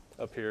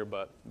up here,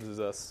 but this is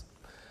us.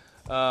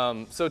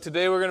 So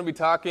today we're going to be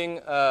talking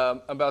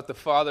about the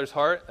Father's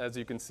heart, as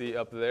you can see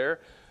up there.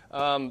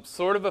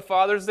 Sort of a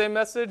Father's Day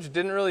message.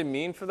 Didn't really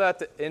mean for that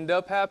to end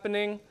up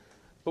happening,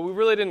 but we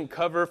really didn't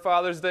cover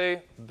Father's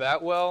Day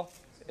that well,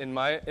 in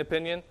my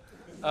opinion.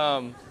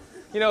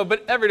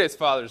 But every day's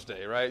Father's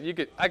Day,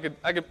 right?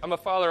 I'm a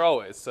father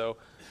always, so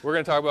we're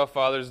going to talk about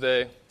Father's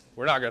Day.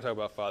 We're not going to talk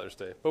about Father's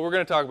Day, but we're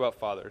going to talk about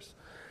fathers.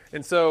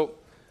 And so,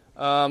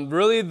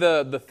 really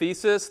the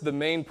thesis, the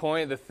main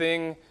point, the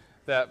thing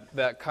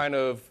that kind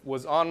of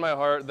was on my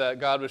heart that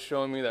God was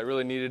showing me that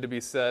really needed to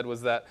be said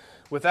was that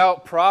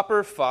without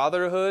proper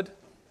fatherhood,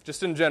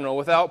 just in general,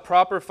 without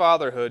proper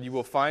fatherhood, you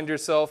will find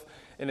yourself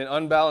in an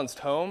unbalanced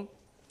home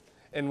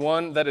and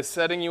one that is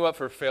setting you up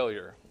for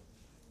failure,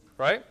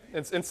 right?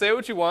 And say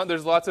what you want.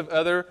 There's lots of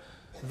other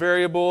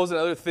variables and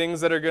other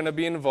things that are going to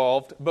be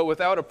involved, but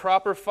without a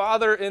proper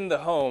father in the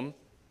home,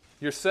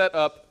 you're set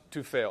up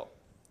to fail.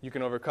 You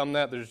can overcome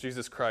that. There's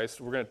Jesus Christ.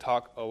 We're going to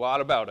talk a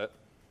lot about it,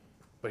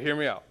 but hear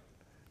me out.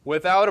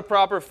 Without a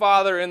proper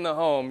father in the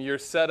home, you're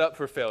set up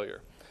for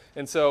failure.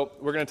 And so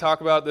we're going to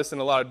talk about this in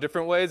a lot of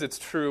different ways. It's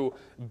true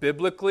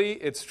biblically,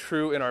 it's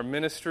true in our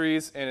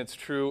ministries, and it's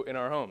true in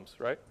our homes,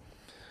 right?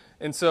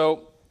 And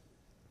so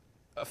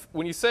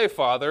when you say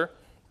father,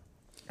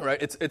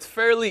 right, it's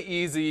fairly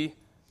easy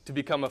to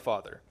become a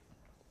father,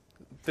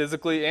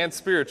 physically and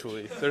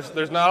spiritually.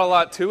 There's not a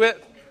lot to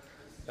it.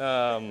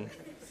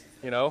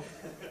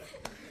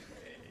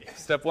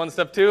 Step one,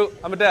 step two,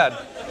 I'm a dad.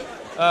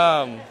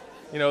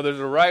 There's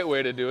a right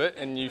way to do it,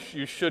 and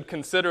you should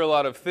consider a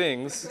lot of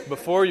things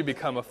before you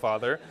become a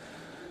father.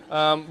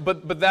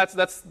 But that's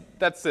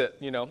it,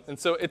 And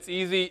so it's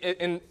easy.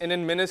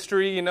 In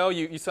ministry,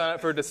 you sign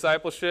up for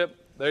discipleship.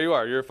 There you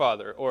are. You're a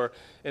father. Or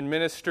in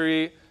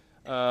ministry,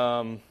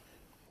 you're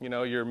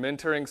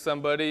mentoring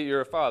somebody.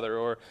 You're a father.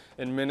 Or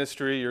in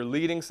ministry, you're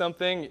leading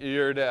something.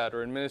 You're a dad.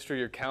 Or in ministry,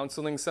 you're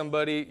counseling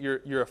somebody.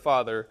 You're a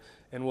father,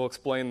 and we'll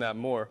explain that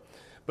more.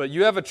 But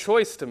you have a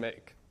choice to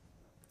make.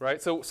 Right?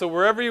 So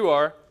wherever you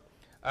are,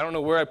 I don't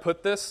know where I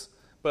put this,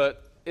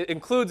 but it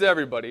includes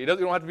everybody. You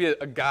don't have to be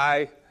a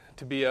guy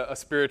to be a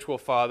spiritual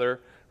father,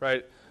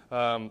 right?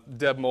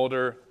 Deb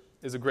Mulder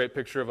is a great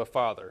picture of a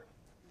father.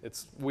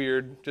 It's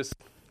weird.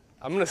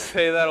 I'm going to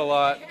say that a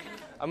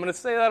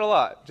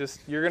lot. Just,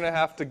 you're going to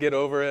have to get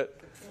over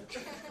it.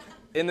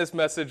 In this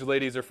message,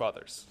 ladies are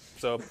fathers.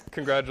 So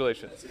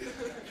congratulations.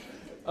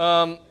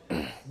 But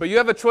you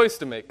have a choice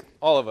to make.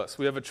 All of us.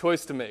 We have a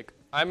choice to make.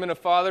 I'm in a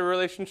father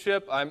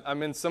relationship.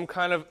 I'm in some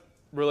kind of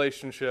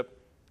relationship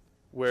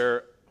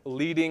where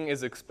leading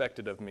is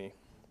expected of me.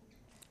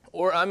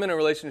 Or I'm in a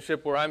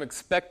relationship where I'm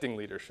expecting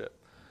leadership,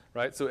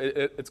 right? So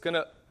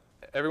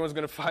everyone's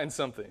going to find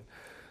something.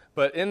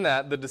 But in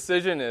that, the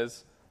decision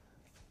is,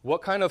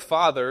 what kind of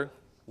father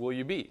will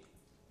you be?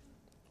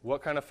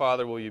 What kind of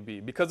father will you be?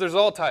 Because there's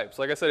all types.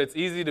 Like I said, it's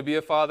easy to be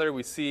a father.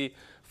 We see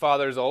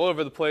fathers all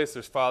over the place.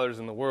 There's fathers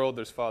in the world.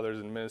 There's fathers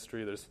in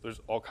ministry. There's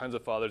all kinds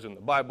of fathers in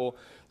the Bible.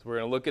 So we're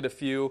going to look at a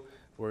few.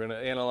 We're going to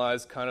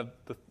analyze kind of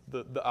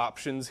the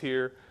options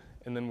here,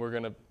 and then we're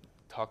going to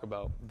talk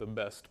about the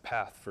best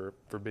path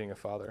for being a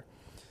father.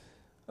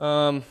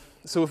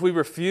 So if we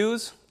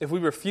refuse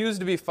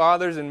to be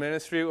fathers in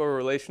ministry or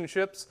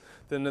relationships,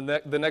 then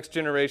the next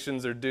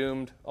generations are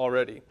doomed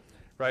already.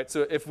 Right?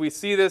 So if we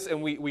see this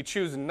and we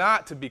choose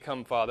not to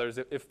become fathers,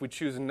 if we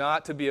choose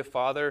not to be a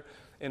father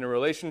in a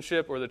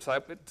relationship or the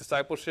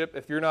discipleship,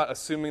 if you're not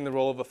assuming the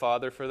role of a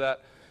father for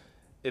that,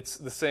 it's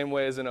the same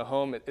way as in a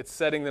home. It's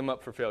setting them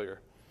up for failure.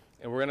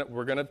 And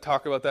we're gonna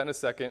talk about that in a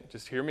second.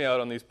 Just hear me out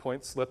on these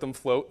points. Let them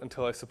float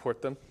until I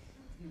support them.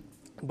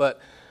 But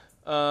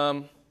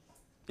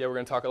we're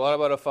going to talk a lot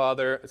about a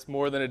father. It's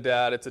more than a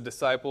dad. It's a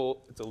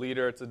disciple. It's a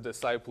leader. It's a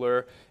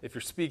discipler. If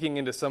you're speaking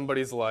into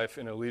somebody's life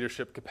in a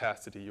leadership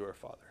capacity, you are a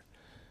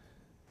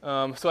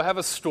father. So I have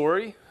a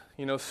story.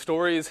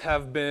 Stories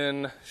have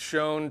been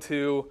shown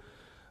to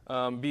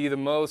be the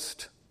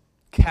most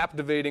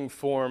captivating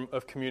form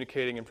of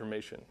communicating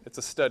information. It's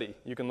a study.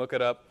 You can look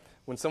it up.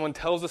 When someone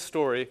tells a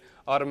story,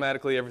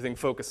 automatically everything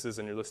focuses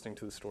and you're listening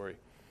to the story.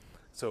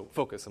 So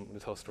focus. I'm going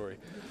to tell a story.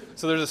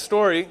 So there's a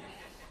story.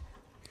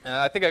 And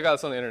I think I got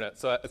this on the internet,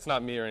 so it's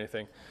not me or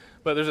anything.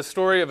 But there's a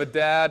story of a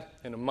dad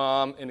and a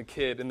mom and a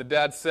kid. And the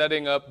dad's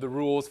setting up the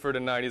rules for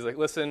tonight. He's like,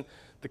 listen,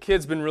 the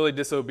kid's been really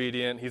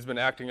disobedient. He's been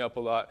acting up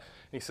a lot.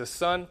 And he says,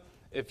 son,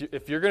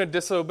 if you're going to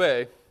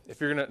disobey, if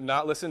you're going to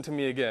not listen to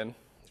me again,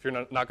 if you're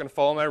not going to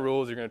follow my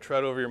rules, you're going to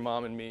tread over your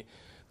mom and me,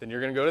 then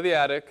you're going to go to the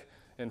attic.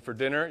 And for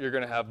dinner, you're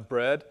going to have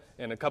bread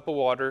and a cup of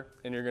water,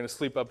 and you're going to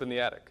sleep up in the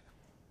attic.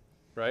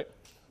 Right?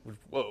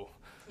 Whoa.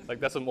 Like,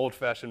 that's some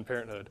old-fashioned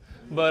parenthood.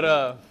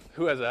 But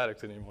who has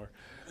attics anymore?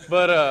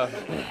 But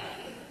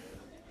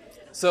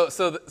so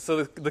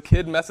the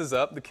kid messes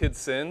up. The kid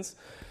sins.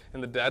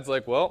 And the dad's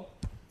like, well,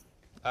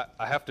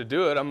 I have to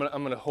do it. I'm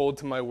gonna hold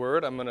to my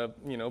word. I'm gonna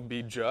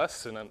be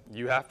just. And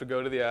you have to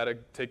go to the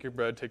attic, take your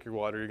bread, take your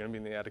water. You're going to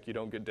be in the attic. You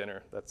don't get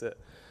dinner. That's it.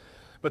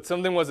 But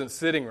something wasn't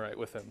sitting right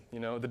with him.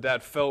 The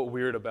dad felt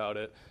weird about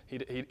it. He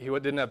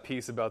didn't have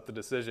peace about the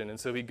decision. And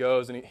so he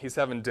goes and he's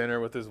having dinner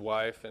with his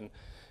wife, and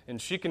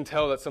she can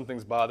tell that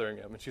something's bothering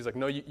him. And she's like,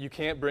 no, you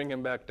can't bring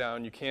him back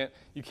down. You can't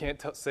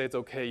say it's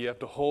okay. You have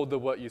to hold to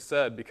what you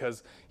said,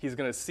 because he's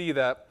going to see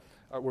that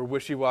we're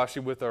wishy-washy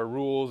with our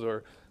rules,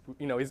 or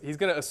he's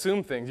going to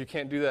assume things. You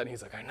can't do that. And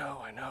he's like, I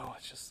know.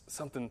 It's just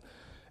something,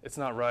 it's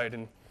not right.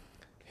 And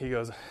he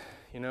goes,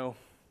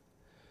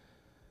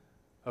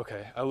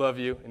 okay, I love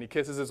you. And he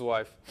kisses his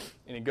wife,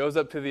 and he goes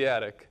up to the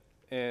attic,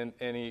 and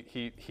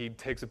he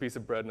takes a piece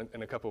of bread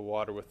and a cup of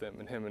water with him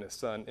and his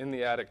son in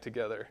the attic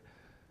together.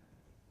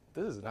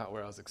 This is not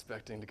where I was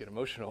expecting to get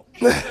emotional.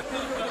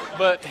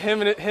 But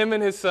him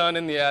and his son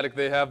in the attic,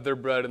 they have their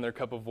bread and their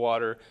cup of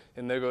water,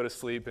 and they go to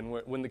sleep. And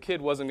when the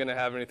kid wasn't going to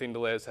have anything to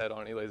lay his head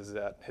on, he lays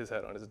his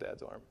head on his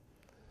dad's arm.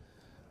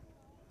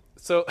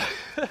 So,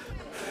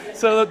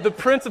 so the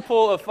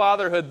principle of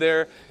fatherhood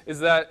there is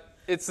that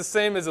it's the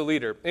same as a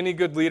leader. Any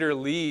good leader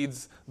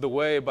leads the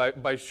way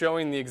by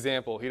showing the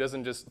example. He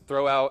doesn't just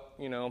throw out,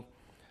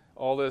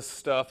 all this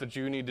stuff that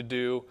you need to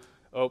do.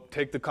 Oh,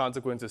 take the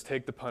consequences,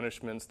 take the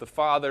punishments. The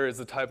father is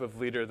the type of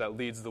leader that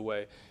leads the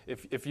way.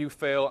 If you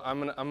fail,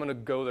 I'm gonna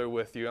go there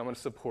with you. I'm gonna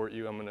support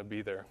you. I'm gonna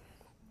be there.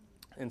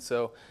 And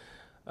so,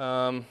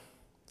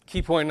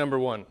 key point number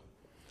 1: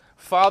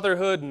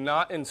 fatherhood,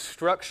 not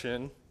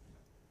instruction,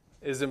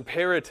 is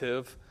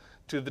imperative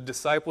to the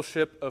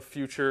discipleship of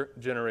future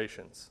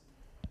generations.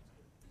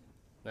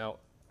 Now,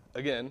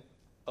 again,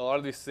 a lot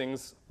of these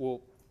things you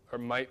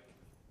might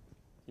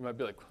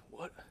be like,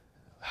 what?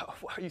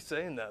 Why are you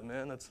saying that,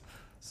 man? That's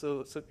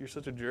so you're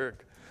such a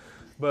jerk.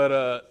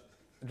 But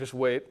just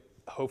wait.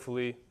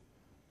 Hopefully,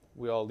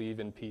 we all leave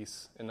in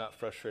peace and not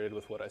frustrated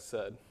with what I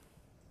said.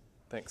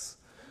 Thanks.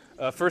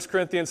 1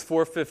 Corinthians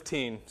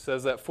 4:15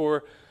 says that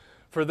for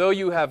though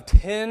you have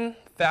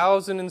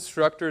 10,000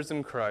 instructors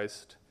in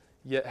Christ,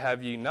 yet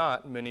have ye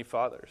not many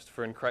fathers.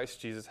 For in Christ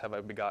Jesus have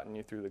I begotten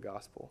you through the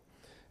gospel.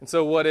 And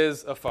so what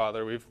is a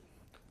father?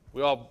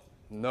 We all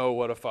know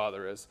what a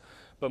father is.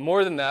 But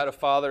more than that, a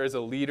father is a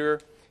leader.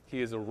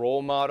 He is a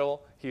role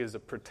model. He is a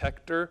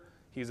protector.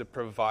 He's a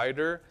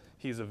provider.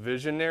 He's a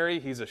visionary.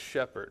 He's a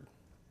shepherd,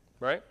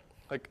 right?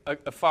 Like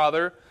a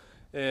father,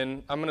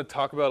 and I'm going to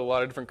talk about a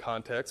lot of different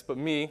contexts, but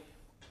I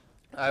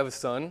have a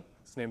son.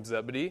 His name's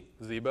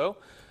Zebo.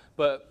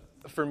 But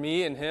for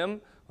me and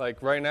him,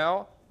 like right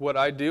now, what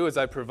I do is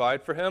I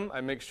provide for him.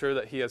 I make sure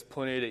that he has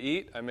plenty to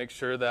eat. I make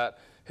sure that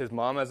his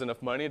mom has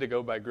enough money to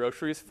go buy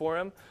groceries for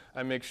him.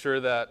 I make sure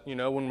that,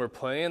 when we're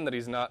playing, that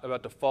he's not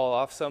about to fall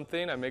off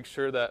something. I make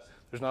sure that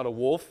there's not a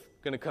wolf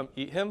going to come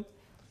eat him,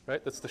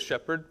 right? That's the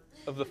shepherd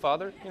of the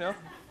father,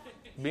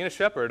 Being a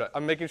shepherd,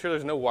 I'm making sure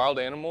there's no wild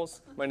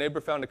animals. My neighbor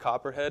found a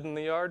copperhead in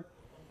the yard,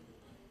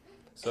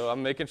 so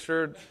I'm making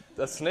sure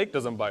a snake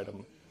doesn't bite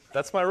him.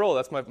 That's my role.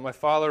 That's my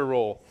father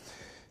role.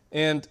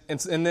 And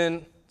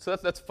then, so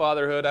that's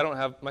fatherhood.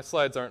 My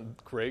slides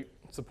aren't great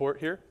support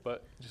here,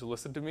 but just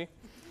listen to me.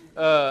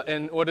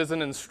 And what is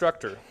an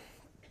instructor?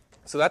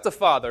 So that's a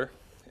father,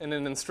 and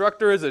an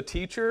instructor is a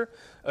teacher,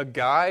 a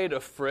guide, a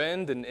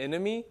friend, an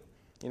enemy.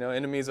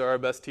 Enemies are our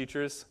best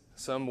teachers.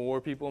 Some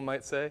war people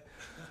might say,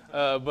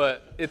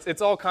 but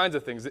it's all kinds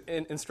of things.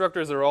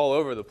 Instructors are all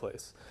over the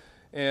place,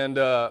 and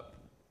the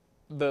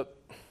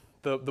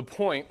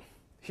point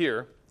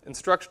here,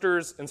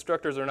 instructors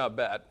are not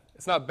bad.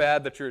 It's not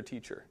bad that you're a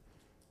teacher,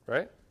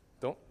 right?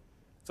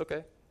 It's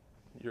okay.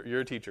 You're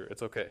a teacher.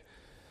 It's okay,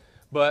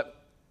 but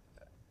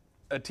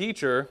a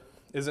teacher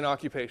is an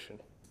occupation,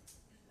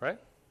 right?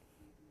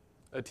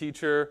 A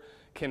teacher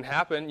can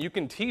happen. You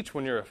can teach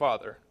when you're a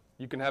father.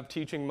 You can have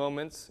teaching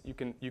moments. You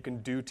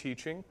can do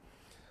teaching.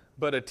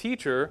 But a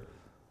teacher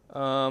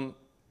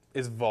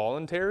is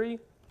voluntary,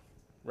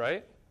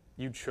 right?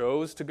 You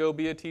chose to go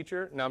be a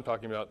teacher. Now I'm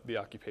talking about the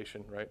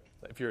occupation, right?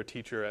 If you're a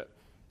teacher at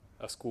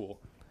a school,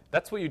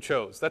 that's what you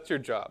chose. That's your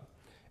job.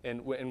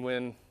 And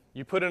when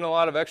you put in a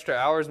lot of extra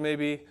hours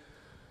maybe,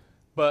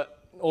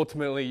 but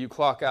ultimately you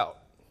clock out.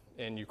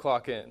 And you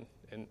clock in,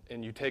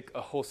 and you take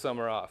a whole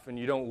summer off, and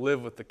you don't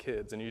live with the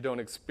kids, and you don't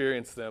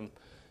experience them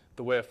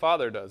the way a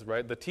father does,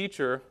 right? The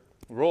teacher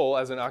role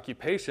as an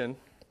occupation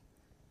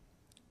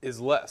is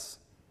less.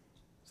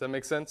 Does that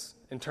make sense?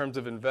 In terms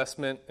of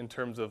investment, in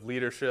terms of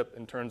leadership,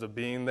 in terms of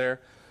being there.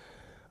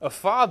 A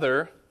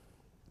father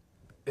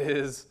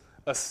is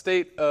a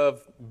state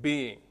of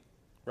being,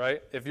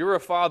 right? If you're a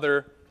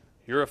father,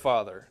 you're a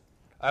father.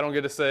 I don't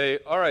get to say,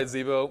 all right,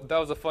 Zebo, that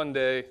was a fun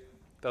day.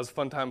 That was a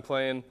fun time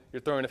playing. You're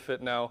throwing a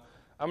fit now.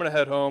 I'm going to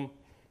head home.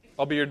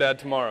 I'll be your dad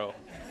tomorrow,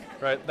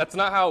 right? That's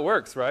not how it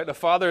works, right? A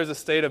father is a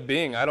state of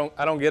being. I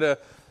don't get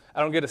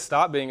to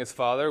stop being his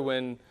father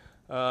when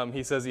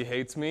he says he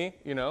hates me.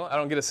 I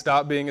don't get to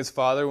stop being his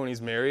father when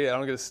he's married. I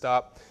don't get to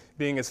stop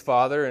being his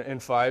father in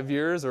 5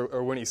 years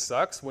or when he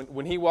sucks.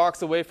 When he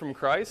walks away from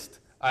Christ,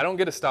 I don't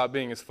get to stop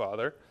being his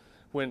father.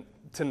 When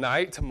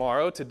tonight,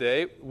 tomorrow,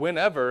 today,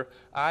 whenever,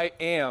 I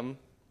am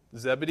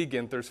Zebedee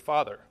Guenther's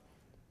father,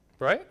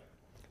 right?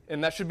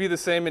 And that should be the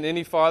same in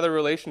any father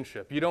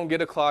relationship. You don't get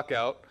a clock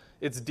out.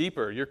 It's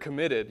deeper. You're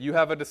committed. You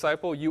have a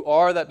disciple. You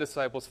are that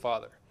disciple's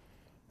father.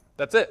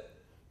 That's it.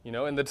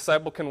 And the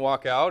disciple can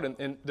walk out,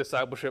 and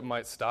discipleship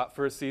might stop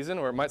for a season,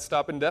 or it might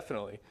stop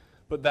indefinitely.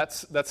 But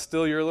that's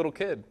still your little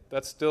kid.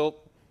 That's still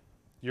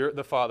you're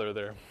the father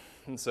there.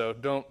 And so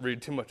don't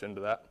read too much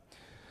into that.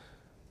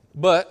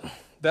 But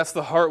that's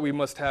the heart we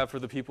must have for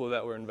the people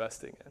that we're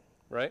investing in,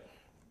 right?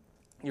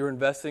 You're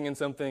investing in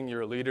something.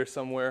 You're a leader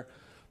somewhere.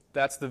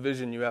 That's the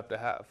vision you have to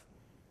have.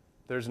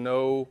 There's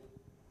no,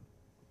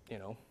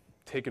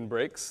 taking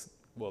breaks.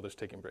 Well, there's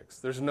taking breaks.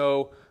 There's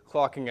no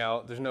clocking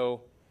out. There's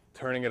no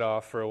turning it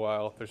off for a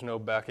while. There's no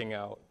backing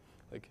out.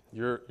 Like,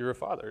 you're a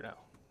father now.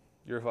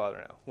 You're a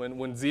father now.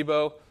 When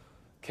Zebo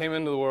came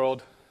into the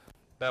world,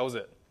 that was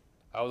it.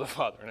 I was a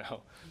father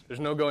now. There's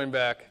no going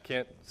back.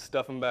 Can't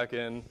stuff him back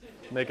in,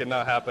 make it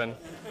not happen.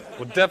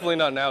 Well, definitely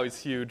not now. He's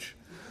huge.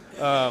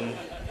 And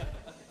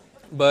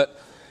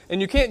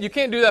you can't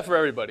do that for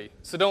everybody.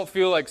 So don't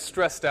feel like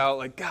stressed out,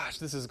 like, gosh,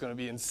 this is going to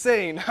be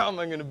insane. How am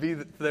I going to be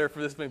there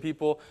for this many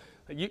people?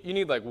 You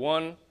need like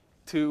 1,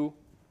 2,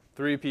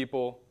 3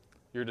 people,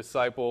 your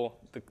disciple,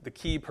 the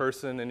key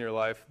person in your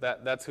life.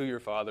 That's who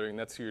you're fathering.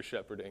 That's who you're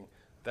shepherding.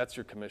 That's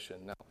your commission.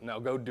 Now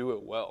go do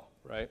it well,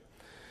 right?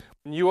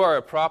 When you are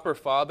a proper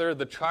father,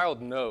 the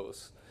child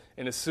knows.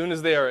 And as soon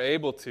as they are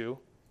able to,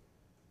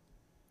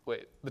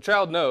 the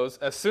child knows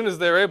as soon as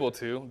they're able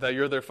to that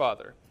you're their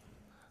father.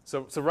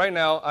 So right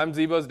now, I'm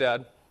Zebo's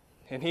dad,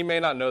 and he may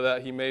not know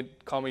that. He may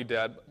call me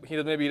dad.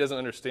 Maybe he doesn't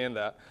understand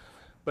that.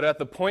 But at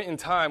the point in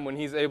time when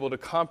he's able to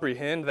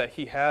comprehend that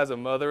he has a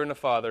mother and a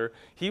father,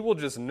 he will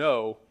just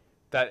know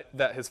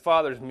that his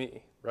father's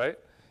me, right?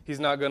 He's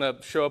not going to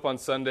show up on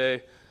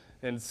Sunday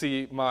and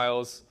see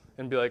Miles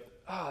and be like,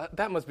 oh,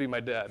 that must be my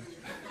dad.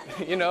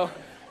 That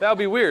would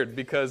be weird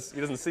because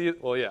he doesn't see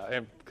it. Well, yeah,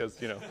 because,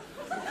 the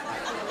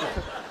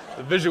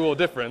visual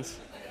difference,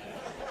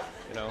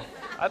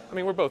 I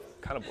mean, we're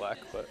both kind of black,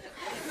 but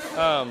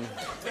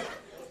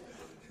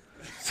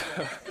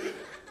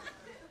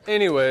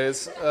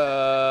anyways,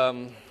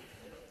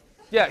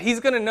 he's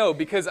going to know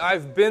because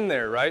I've been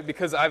there, right?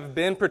 Because I've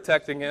been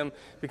protecting him,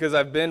 because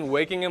I've been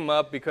waking him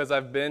up, because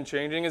I've been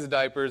changing his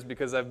diapers,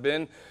 because I've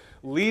been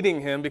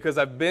leading him, because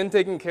I've been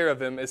taking care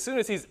of him. As soon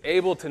as he's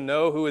able to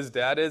know who his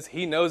dad is,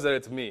 he knows that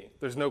it's me.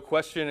 There's no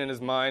question in his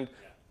mind,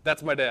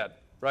 that's my dad,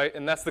 right?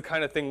 And that's the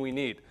kind of thing we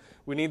need.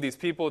 We need these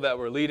people that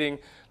we're leading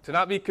to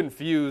not be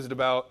confused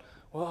about,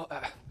 well,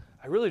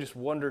 I really just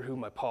wonder who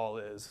my Paul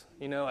is.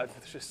 There's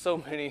just so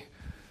many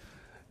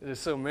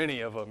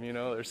of them,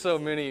 There's so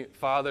many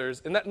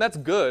fathers. And that's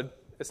good.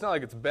 It's not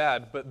like it's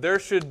bad. But there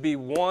should be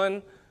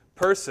one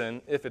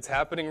person, if it's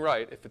happening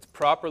right, if it's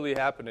properly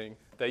happening,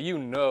 that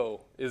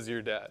is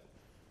your dad,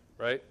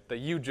 right? That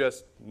you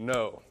just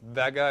know.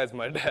 That guy is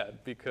my dad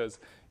because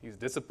he's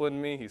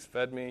disciplined me, he's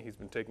fed me, he's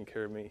been taking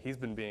care of me, he's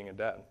been being a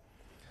dad.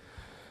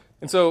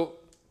 And so,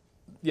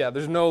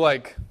 there's no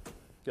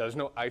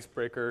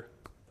icebreaker.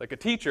 Like a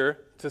teacher,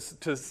 to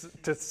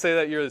say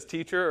that you're his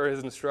teacher or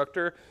his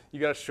instructor, you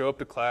got to show up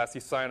to class,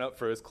 you sign up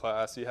for his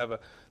class, you have a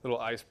little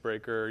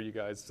icebreaker, you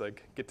guys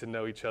get to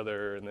know each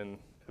other, and then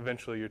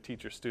eventually your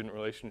teacher-student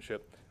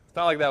relationship. It's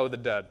not like that with a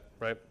dad,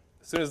 right?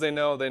 As soon as they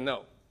know, they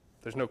know.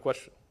 There's no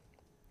question.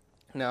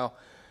 Now,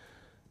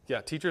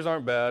 teachers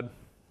aren't bad.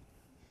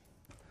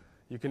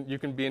 You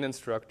can be an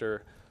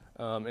instructor.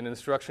 An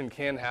instruction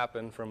can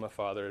happen from a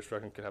father.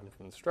 Instruction can happen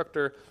from an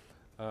instructor.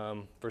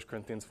 1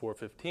 Corinthians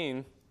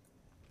 4:15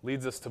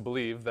 leads us to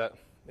believe that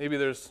maybe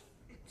there's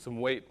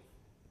some weight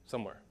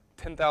somewhere.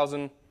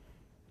 10,000,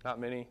 not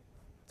many.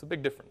 It's a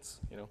big difference,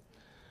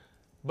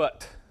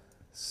 But,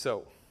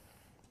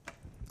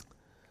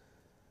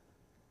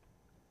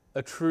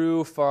 a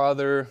true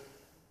father,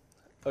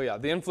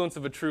 the influence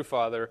of a true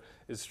father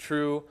is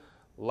true,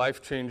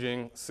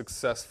 life-changing,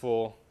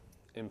 successful,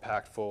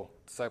 impactful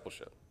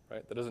discipleship.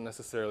 Right? That doesn't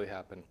necessarily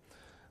happen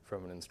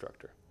from an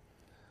instructor.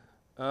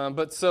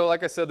 But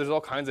like I said, there's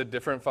all kinds of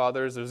different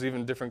fathers. There's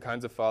even different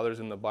kinds of fathers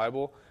in the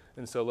Bible.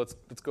 And so let's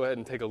go ahead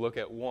and take a look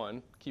at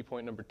one. Key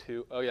point number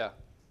 2.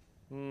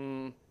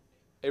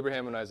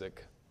 Abraham and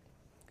Isaac.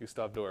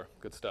 Gustav Dorr.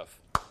 Good stuff.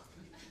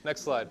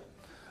 Next slide.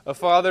 A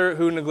father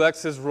who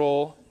neglects his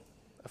role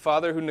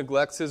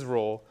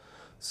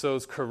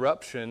sows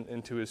corruption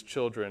into his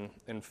children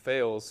and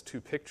fails to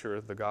picture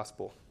the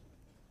gospel.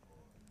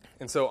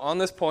 And so on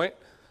this point,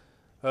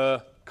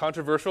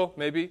 controversial,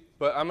 maybe,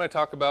 but I'm going to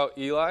talk about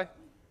Eli.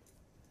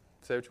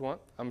 Say what you want.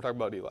 I'm going to talk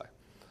about Eli.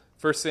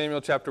 1 Samuel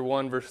chapter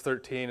 1, verse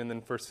 13, and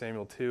then 1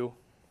 Samuel 2.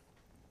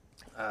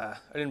 I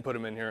didn't put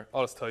them in here.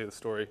 I'll just tell you the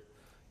story.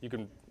 You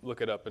can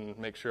look it up and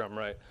make sure I'm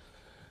right.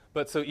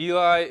 But so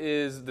Eli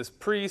is this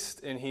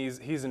priest, and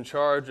he's in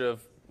charge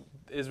of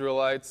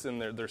Israelites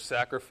and their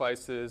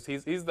sacrifices.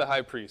 He's the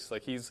high priest.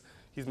 Like he's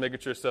making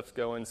sure stuff's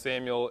going.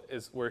 Samuel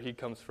is where he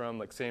comes from.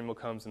 Like Samuel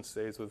comes and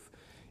stays with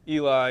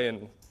Eli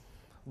and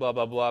blah,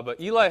 blah, blah. But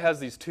Eli has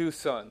these 2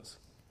 sons,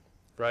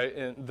 right?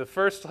 And the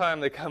first time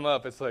they come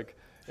up, it's like,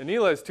 and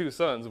Eli's 2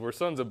 sons were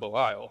sons of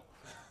Belial.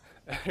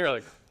 And you're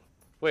like,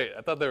 wait,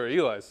 I thought they were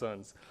Eli's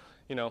sons,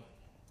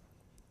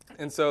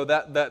 And so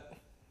that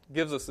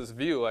gives us this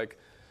view, like,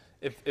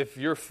 if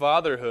your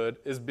fatherhood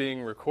is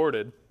being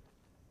recorded,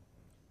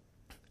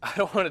 I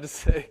don't want it to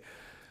say,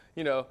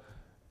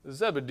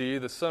 Zebedee,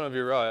 the son of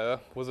Uriah,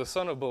 was a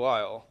son of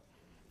Belial.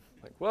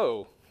 Like,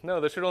 whoa,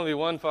 no, there should only be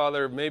one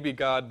father, maybe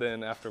God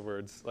then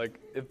afterwards. Like,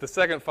 if the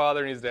second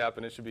father needs to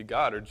happen, it should be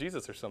God or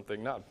Jesus or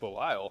something, not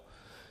Belial.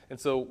 And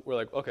so we're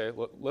like, okay,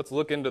 let's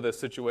look into this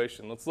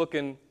situation. Let's look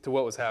into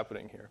what was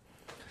happening here.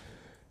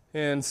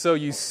 And so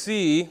you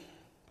see,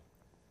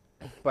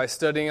 by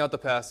studying out the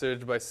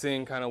passage, by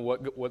seeing kind of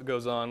what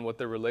goes on, what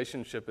their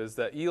relationship is,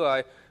 that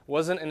Eli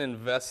wasn't an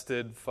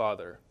invested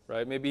father,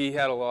 right? Maybe he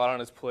had a lot on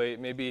his plate.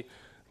 Maybe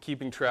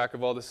keeping track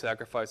of all the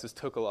sacrifices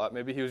took a lot.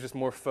 Maybe he was just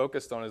more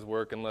focused on his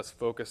work and less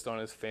focused on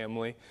his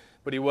family.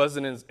 But he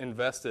wasn't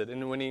invested.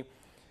 And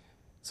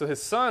so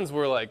his sons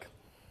were like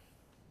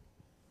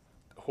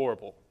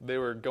horrible. They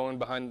were going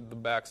behind the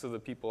backs of the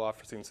people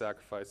offering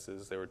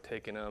sacrifices. They were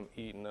taking them,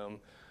 eating them,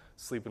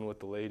 sleeping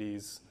with the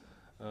ladies.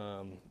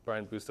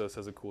 Brian Bustos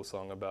has a cool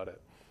song about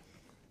it.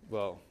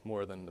 Well,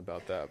 more than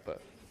about that,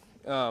 but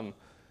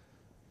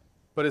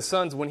his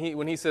sons, when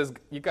he says,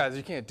 "You guys,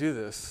 you can't do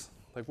this.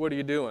 Like, what are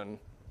you doing?"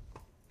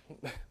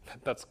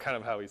 That's kind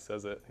of how he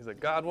says it. He's like,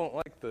 "God won't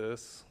like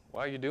this.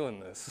 Why are you doing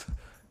this?"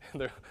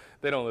 And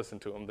they don't listen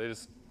to him. They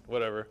just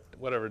whatever,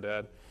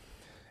 Dad.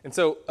 And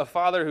so, a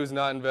father who's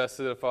not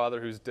invested, a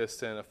father who's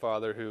distant, a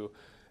father who,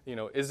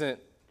 isn't.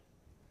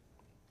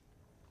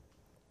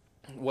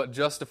 What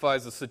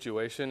justifies the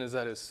situation is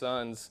that his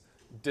sons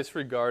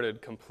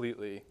disregarded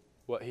completely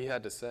what he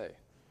had to say.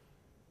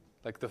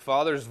 Like, the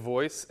father's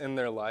voice in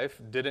their life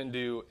didn't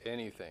do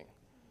anything,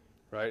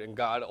 right? And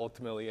God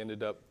ultimately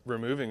ended up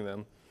removing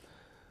them.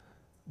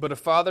 But a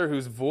father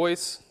whose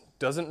voice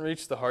doesn't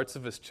reach the hearts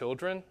of his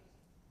children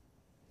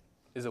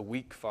is a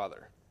weak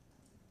father,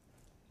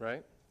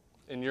 right?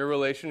 In your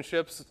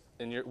relationships,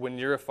 when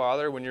you're a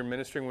father, when you're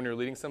ministering, when you're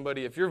leading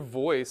somebody, if your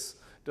voice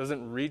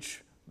doesn't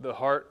reach the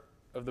heart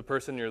of the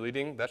person you're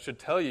leading, that should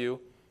tell you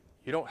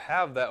you don't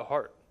have that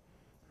heart,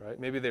 right?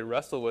 Maybe they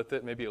wrestle with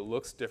it. Maybe it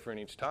looks different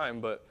each time.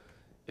 But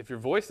if your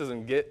voice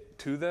doesn't get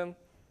to them,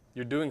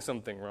 you're doing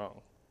something wrong.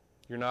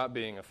 You're not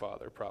being a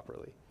father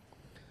properly.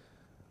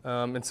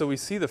 And so we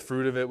see the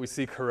fruit of it. We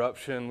see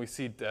corruption. We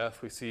see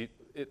death. We see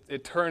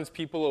it turns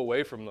people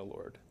away from the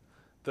Lord.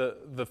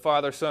 The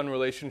father-son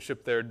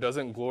relationship there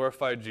doesn't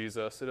glorify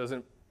Jesus. It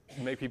doesn't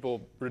make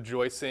people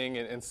rejoicing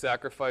and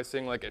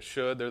sacrificing like it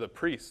should. They're the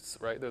priests,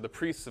 right? They're the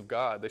priests of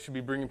God. They should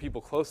be bringing people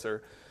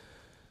closer.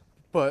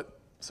 But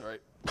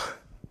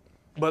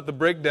the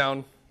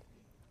breakdown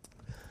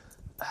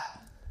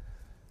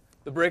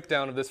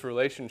of this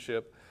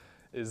relationship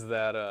is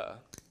that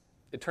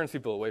it turns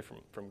people away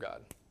from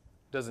God.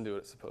 It doesn't do what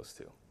it's supposed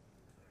to.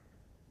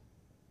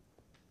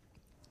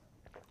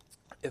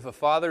 If a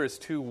father is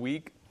too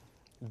weak,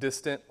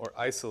 distant, or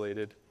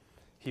isolated,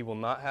 he will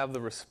not have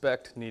the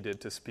respect needed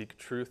to speak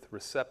truth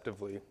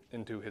receptively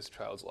into his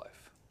child's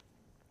life.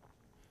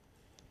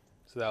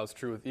 So that was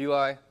true with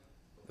Eli.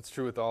 That's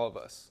true with all of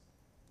us.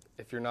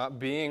 If you're not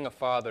being a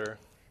father,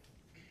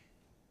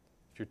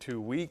 if you're too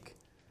weak,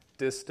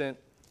 distant,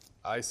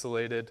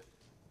 isolated,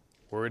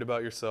 worried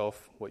about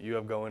yourself, what you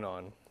have going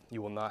on,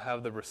 you will not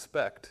have the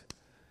respect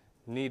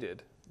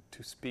needed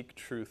to speak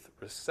truth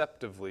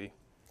receptively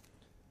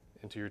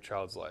into your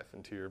child's life,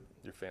 into your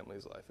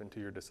family's life, into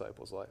your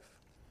disciples' life.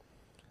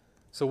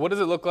 So what does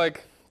it look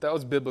like? That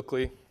was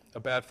biblically, a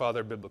bad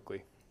father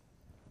biblically.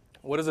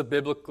 What is a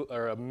biblical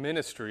or a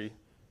ministry?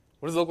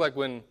 What does it look like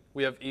when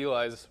we have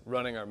Eli's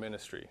running our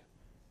ministry,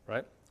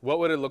 right? What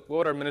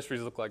would our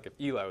ministries look like if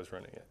Eli was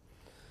running it?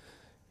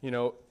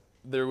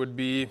 There would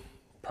be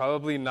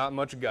probably not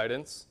much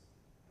guidance,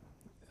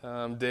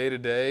 day to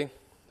day.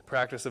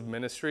 Practice of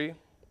ministry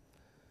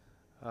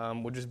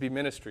would just be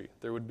ministry.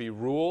 There would be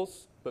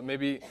rules, but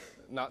maybe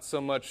not so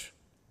much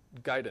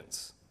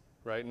guidance,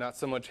 right? Not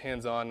so much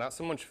hands-on, not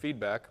so much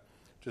feedback.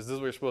 Just this is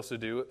what you're supposed to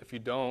do. If you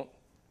don't,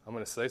 I'm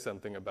going to say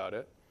something about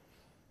it.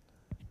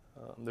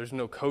 There's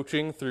no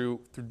coaching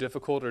through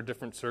difficult or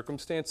different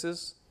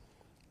circumstances.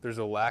 There's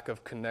a lack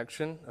of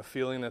connection, a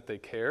feeling that they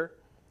care,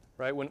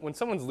 right? When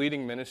someone's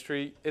leading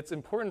ministry, it's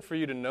important for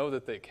you to know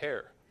that they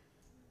care,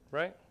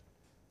 right?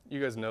 You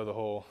guys know the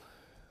whole,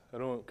 I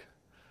don't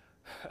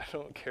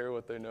care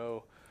what they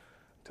know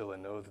until I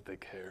know that they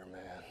care,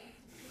 man.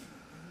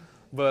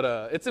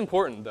 But it's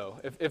important, though.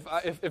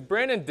 If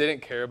Brandon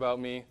didn't care about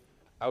me,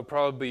 I would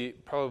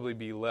probably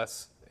be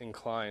less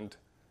inclined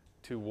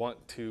to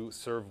want to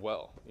serve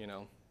well.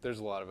 There's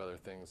a lot of other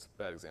things.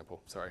 Bad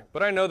example, sorry.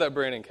 But I know that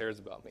Brandon cares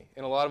about me,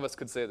 and a lot of us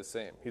could say the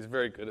same. He's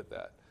very good at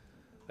that.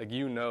 Like,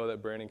 that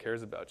Brandon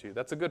cares about you.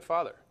 That's a good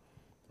father,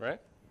 right?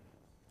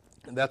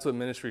 And that's what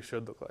ministry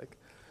should look like.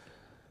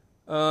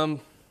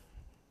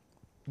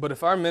 But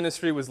if our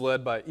ministry was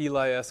led by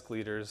Eli-esque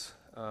leaders,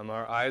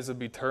 our eyes would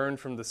be turned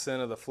from the sin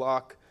of the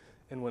flock,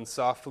 and when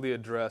softly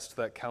addressed,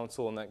 that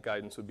counsel and that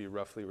guidance would be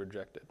roughly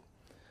rejected.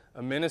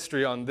 A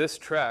ministry on this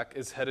track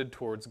is headed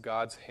towards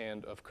God's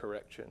hand of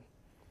correction,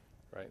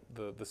 right?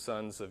 The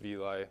sons of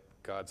Eli,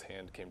 God's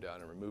hand came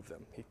down and removed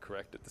them. He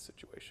corrected the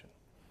situation.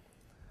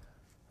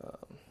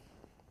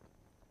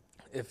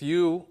 If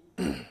you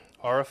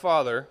are a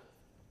father,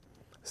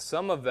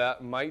 some of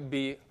that might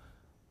be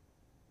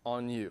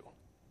on you.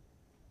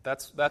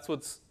 That's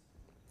what's,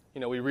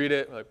 we read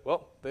it like,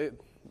 well, the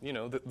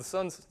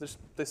sons,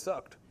 they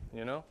sucked,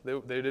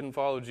 They didn't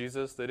follow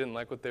Jesus. They didn't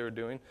like what they were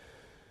doing.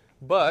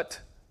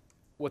 But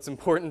what's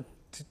important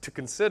to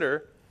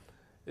consider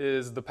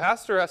is the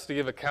pastor has to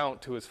give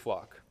account to his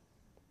flock,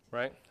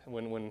 right?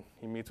 When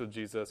he meets with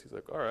Jesus, he's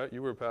like, all right,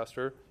 you were a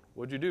pastor.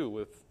 What'd you do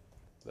with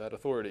that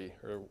authority?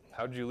 Or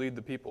how did you lead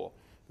the people?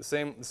 The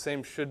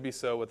same should be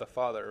so with a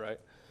father, right?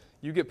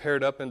 You get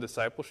paired up in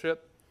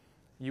discipleship,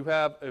 you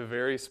have a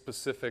very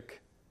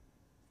specific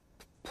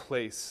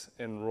place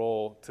and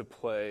role to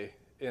play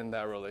in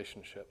that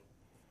relationship.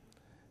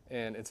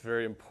 And it's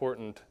very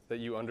important that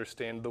you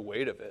understand the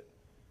weight of it,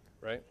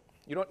 right?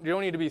 You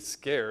don't need to be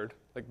scared.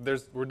 Like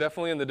we're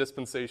definitely in the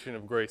dispensation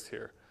of grace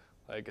here.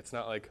 Like it's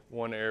not like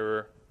one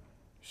error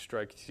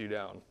strikes you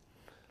down.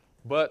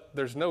 But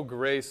there's no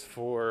grace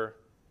for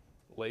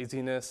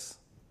laziness.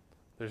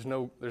 There's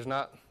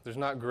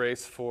not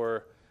grace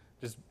for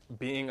just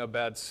being a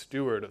bad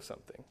steward of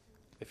something.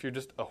 If you're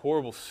just a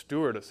horrible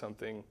steward of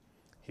something,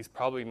 he's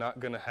probably not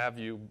going to have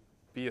you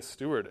be a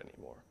steward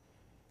anymore,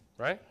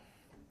 right?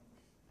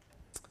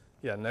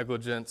 Yeah,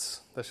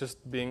 negligence, that's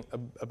just being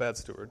a bad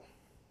steward.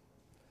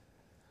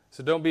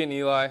 So don't be an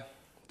Eli,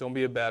 don't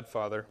be a bad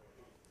father.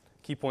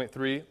 Key point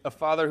 3, a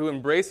father who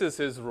embraces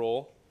his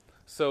role,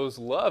 sows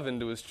love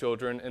into his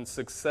children, and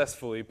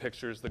successfully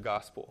pictures the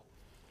gospel.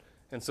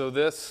 And so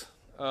this,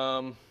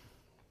 there's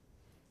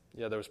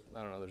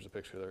a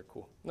picture there,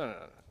 cool. No.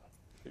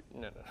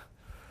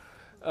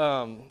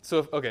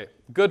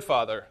 Good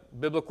father,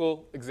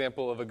 biblical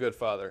example of a good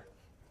father.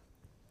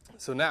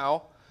 So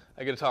now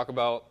I get to talk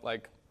about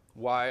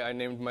why I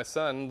named my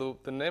son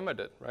the name I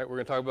did, right? We're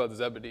going to talk about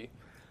Zebedee.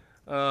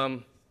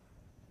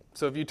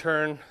 So if you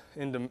turn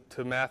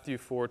to Matthew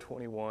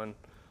 4:21,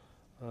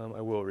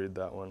 I will read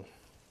that one.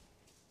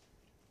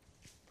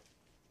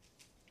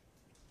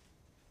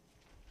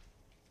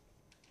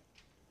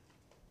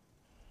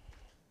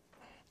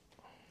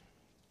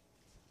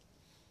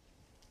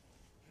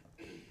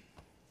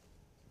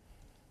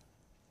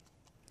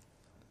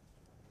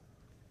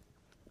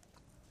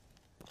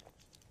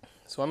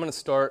 So I'm going to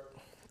start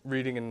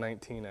reading in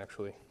 19,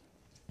 actually.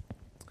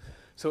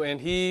 So,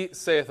 and he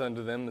saith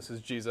unto them, this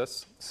is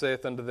Jesus,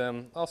 saith unto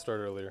them, I'll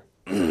start earlier.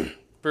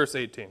 Verse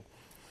 18.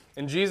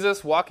 And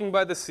Jesus, walking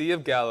by the Sea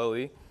of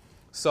Galilee,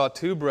 saw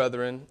two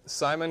brethren,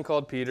 Simon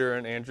called Peter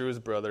and Andrew his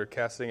brother,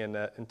 casting a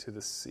net into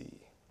the sea.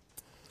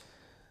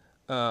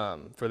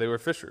 For they were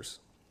fishers.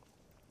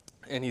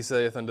 And he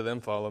saith unto them,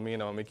 Follow me,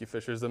 and I will make you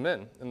fishers of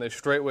men. And they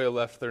straightway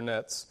left their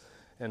nets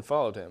and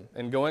followed him.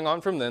 And going on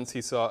from thence,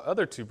 he saw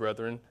other two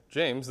brethren,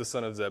 James the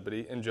son of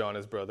Zebedee, and John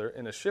his brother,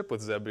 in a ship with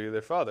Zebedee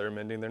their father,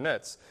 mending their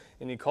nets.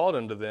 And he called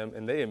unto them,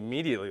 and they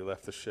immediately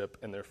left the ship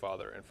and their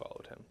father and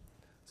followed him.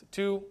 So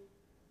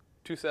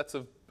two sets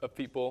of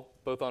people,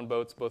 both on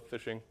boats, both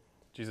fishing.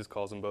 Jesus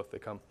calls them both, they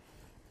come.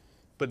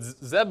 But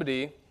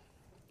Zebedee,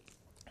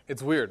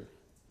 it's weird.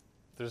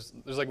 There's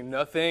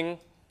nothing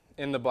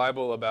in the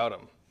Bible about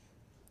him.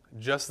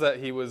 Just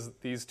that he was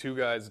these two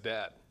guys'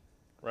 dad,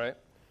 right?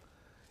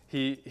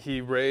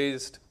 He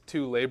raised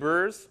two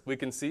laborers. We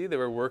can see they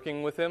were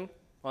working with him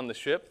on the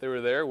ship. They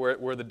were there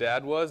where the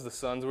dad was. The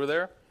sons were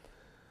there.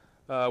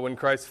 When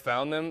Christ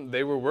found them,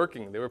 they were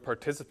working. They were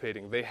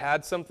participating. They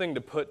had something to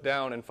put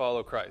down and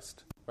follow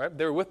Christ, right?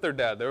 They were with their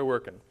dad. They were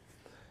working.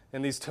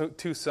 And these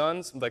two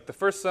sons, like the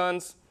first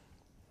sons,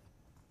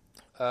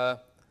 I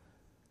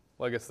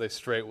guess they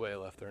straightway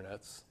left their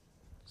nets,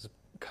 just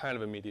kind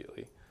of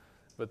immediately.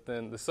 But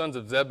then the sons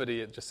of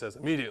Zebedee, it just says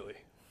immediately.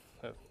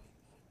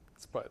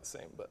 It's probably the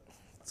same, but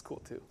it's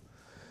cool too.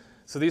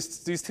 So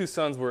these two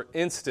sons were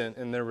instant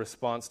in their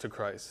response to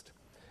Christ.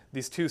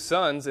 These two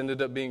sons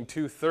ended up being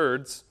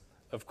 2/3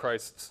 of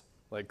Christ's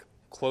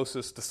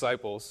closest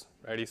disciples,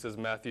 right? He says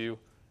he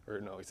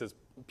says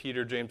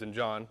Peter, James, and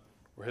John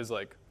were his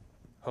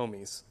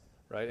homies,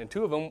 right? And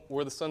two of them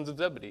were the sons of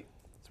Zebedee.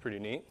 It's pretty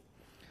neat.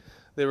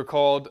 They were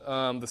called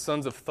the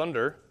sons of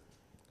thunder,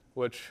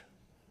 which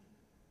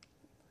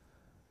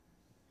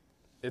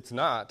it's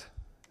not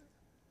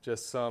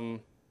just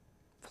some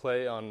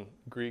play on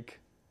Greek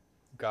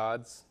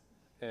gods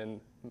and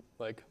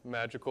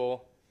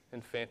magical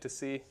and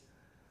fantasy.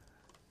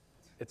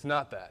 It's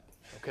not that,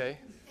 okay?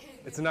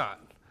 It's not.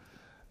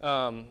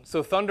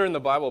 So thunder in the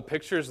Bible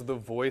pictures the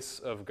voice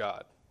of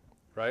God,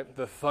 right?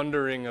 The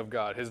thundering of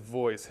God, his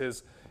voice,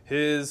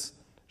 his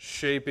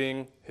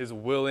shaping, his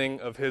willing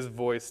of his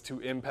voice to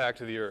impact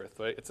the earth,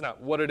 right? It's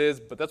not what it is,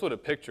 but that's what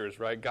it pictures,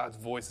 right? God's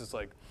voice is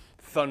like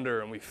thunder,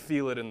 and we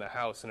feel it in the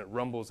house, and it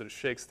rumbles, and it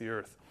shakes the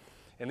earth.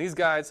 And these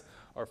guys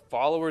are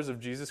followers of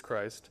Jesus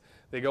Christ.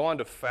 They go on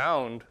to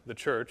found the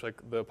church,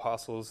 like the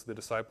apostles, the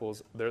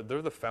disciples. They're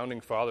the founding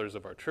fathers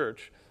of our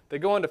church. They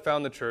go on to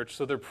found the church,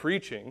 so they're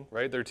preaching,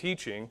 right? They're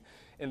teaching,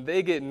 and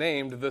they get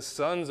named the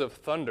sons of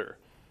thunder,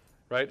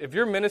 right? If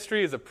your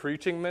ministry is a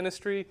preaching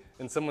ministry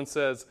and someone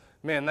says,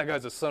 man, that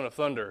guy's a son of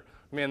thunder,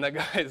 man, that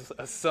guy's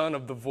a son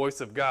of the voice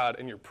of God,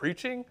 and you're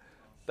preaching,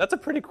 that's a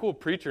pretty cool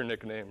preacher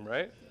nickname,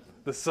 right?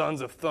 The sons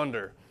of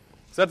thunder.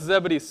 So that's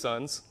Zebedee's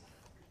sons.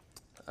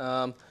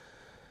 But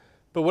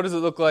what does it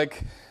look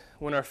like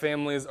when our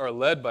families are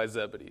led by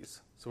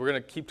Zebedees? So we're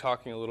going to keep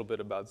talking a little bit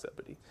about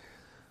Zebedee.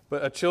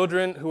 But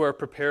children who are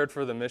prepared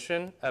for the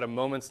mission at a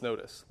moment's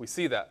notice. We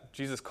see that.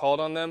 Jesus called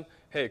on them,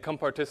 hey, come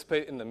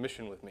participate in the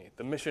mission with me.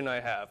 The mission I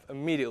have.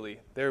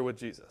 Immediately, there with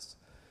Jesus.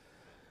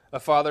 A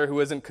father who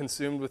isn't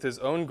consumed with his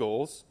own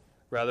goals,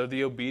 rather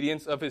the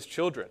obedience of his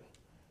children.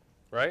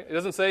 Right? It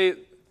doesn't say,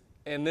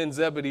 and then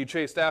Zebedee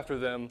chased after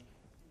them,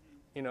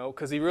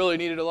 because he really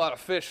needed a lot of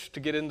fish to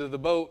get into the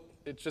boat.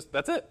 It's just,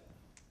 that's it.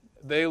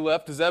 They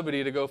left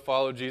Zebedee to go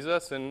follow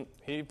Jesus, and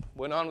he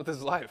went on with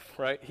his life,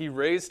 right? He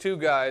raised two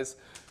guys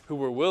who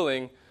were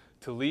willing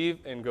to leave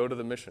and go to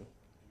the mission.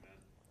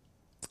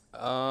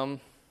 So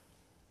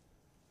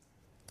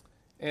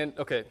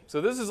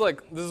this is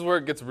where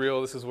it gets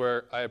real. This is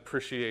where I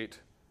appreciate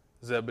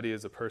Zebedee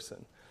as a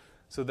person.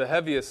 So the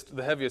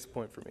heaviest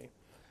point for me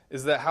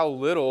is that how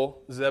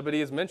little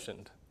Zebedee is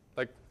mentioned.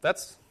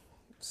 That's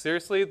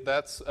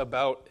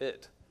about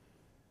it.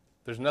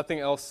 There's nothing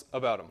else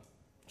about him.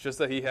 Just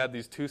that he had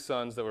these two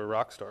sons that were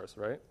rock stars,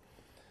 right?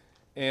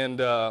 And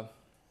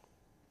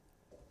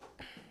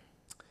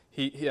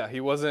he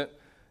wasn't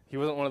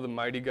one of the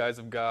mighty guys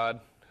of God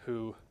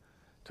who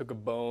took a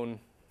bone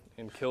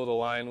and killed a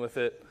lion with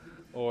it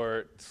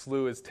or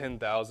slew his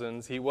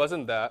 10,000s. He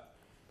wasn't that.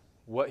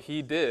 What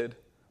he did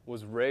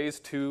was raise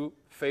two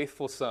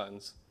faithful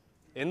sons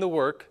in the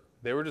work.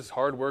 They were just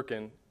hard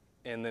working,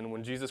 and then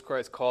when Jesus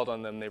Christ called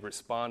on them, they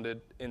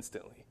responded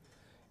instantly.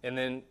 And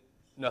then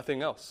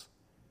nothing else.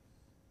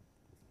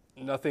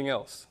 Nothing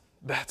else.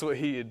 That's what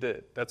he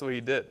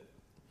did.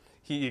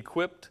 He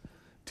equipped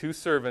two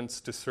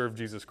servants to serve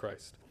Jesus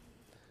Christ.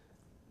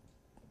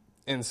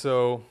 And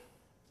so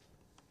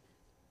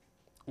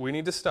we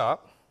need to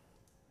stop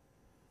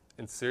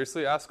and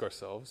seriously ask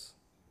ourselves,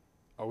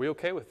 are we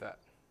okay with that?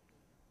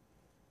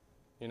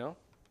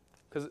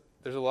 Because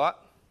there's a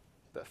lot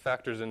that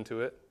factors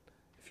into it.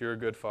 If you're a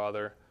good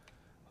father,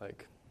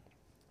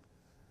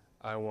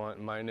 I want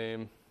my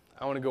name,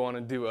 I want to go on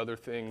and do other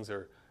things,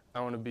 or I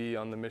want to be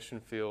on the mission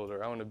field,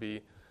 or I want to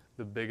be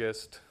the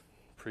biggest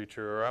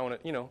preacher, or I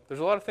want to,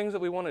 there's a lot of things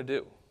that we want to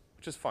do,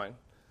 which is fine.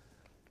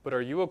 But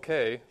are you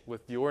okay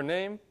with your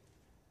name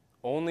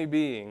only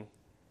being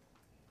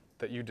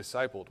that you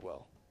discipled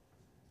well,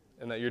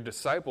 and that your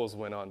disciples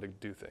went on to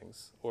do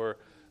things, or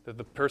that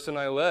the person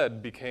I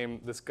led became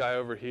this guy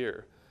over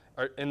here,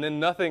 and then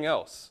nothing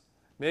else?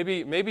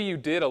 Maybe you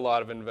did a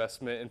lot of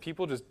investment, and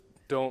people just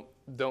don't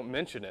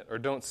mention it or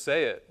don't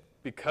say it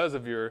because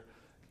of your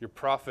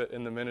profit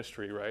in the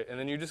ministry, right? And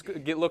then you just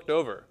get looked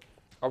over.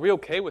 Are we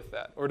okay with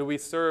that? Or do we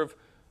serve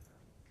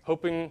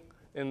hoping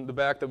in the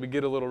back that we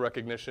get a little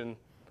recognition,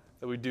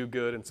 that we do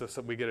good, and so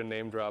we get a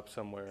name drop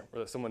somewhere, or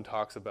that someone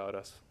talks about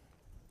us,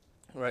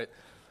 right?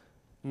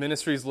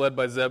 Ministries led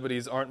by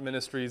Zebedees aren't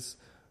ministries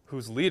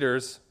whose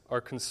leaders are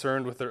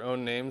concerned with their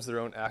own names, their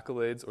own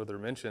accolades, or their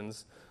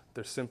mentions.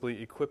 They're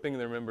simply equipping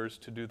their members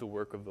to do the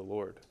work of the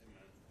Lord.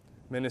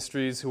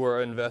 Ministries who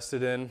are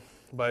invested in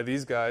by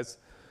these guys,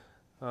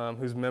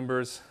 whose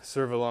members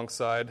serve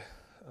alongside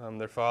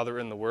their father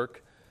in the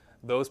work,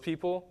 those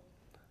people,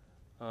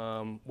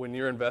 when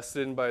you're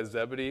invested in by a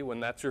Zebedee, when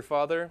that's your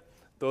father,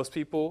 those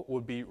people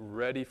will be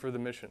ready for the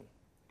mission.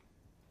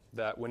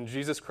 That when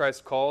Jesus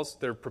Christ calls,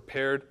 they're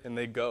prepared and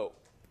they go.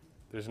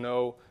 There's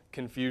no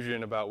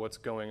confusion about what's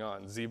going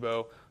on.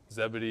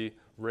 Zebedee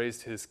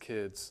raised his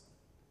kids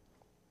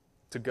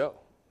to go,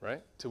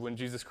 right? To when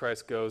Jesus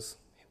Christ goes,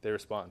 they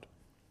respond.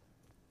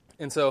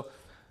 And so,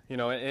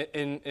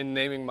 in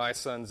naming my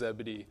son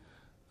Zebedee,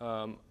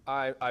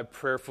 I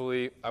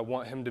prayerfully, I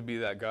want him to be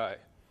that guy.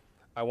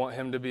 I want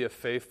him to be a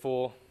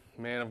faithful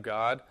man of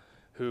God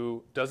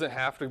who doesn't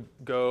have to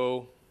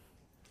go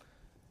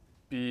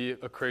be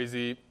a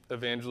crazy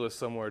evangelist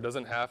somewhere.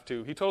 Doesn't have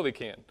to. He totally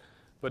can.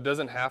 But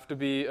doesn't have to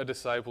be a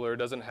discipler.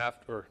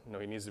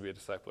 He needs to be a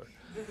discipler.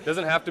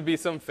 Doesn't have to be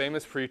some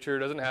famous preacher.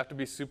 Doesn't have to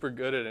be super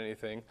good at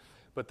anything.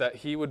 But that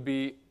he would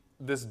be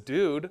this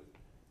dude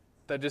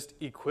that just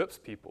equips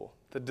people,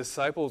 that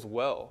disciples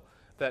well,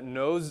 that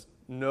knows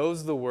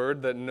the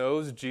word, that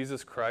knows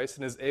Jesus Christ,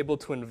 and is able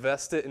to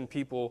invest it in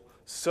people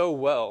so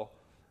well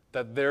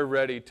that they're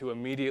ready to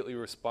immediately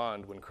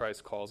respond when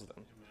Christ calls them.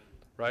 Amen.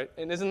 Right?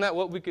 And isn't that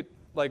what we could,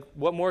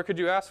 what more could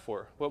you ask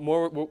for? What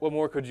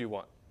more could you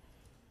want?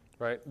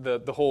 Right?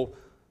 The whole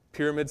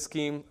pyramid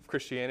scheme of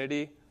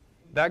Christianity,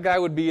 that guy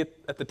would be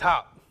at the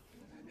top.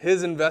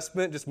 His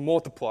investment just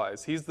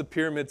multiplies. He's the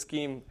pyramid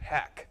scheme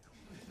hack.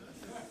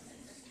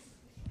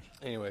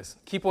 Anyways,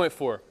 key point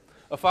 4.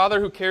 A father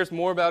who cares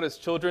more about his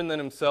children than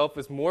himself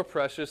is more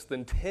precious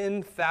than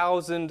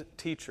 10,000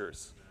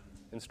 teachers,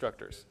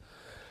 instructors.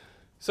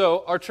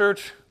 So our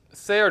church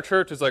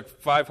is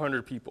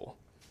 500 people.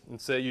 And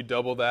say you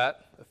double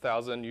that,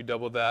 1,000, you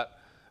double that,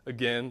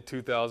 again,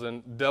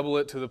 2,000, double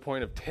it to the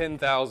point of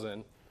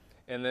 10,000.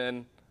 and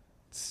then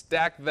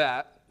stack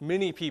that,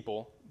 many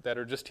people that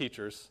are just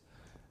teachers,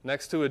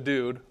 next to a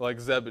dude like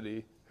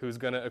Zebedee who's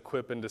going to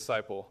equip and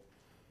disciple.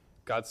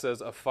 God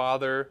says a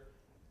father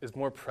is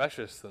more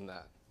precious than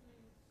that.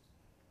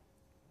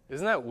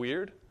 Isn't that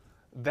weird?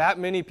 That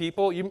many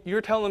people,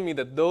 you're telling me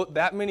that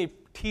that many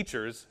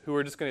teachers who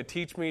are just going to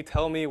teach me,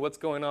 tell me what's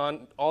going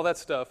on, all that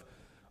stuff,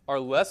 are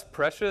less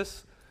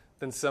precious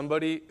than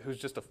somebody who's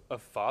just a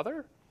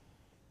father?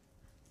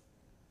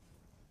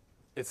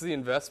 It's the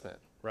investment,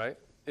 right?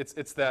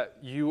 It's that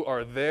you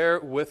are there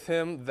with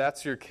him.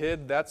 That's your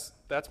kid. That's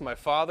my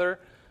father.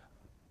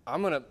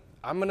 I'm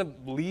gonna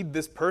lead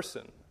this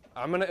person.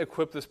 I'm gonna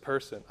equip this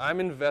person. I'm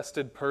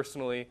invested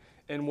personally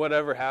in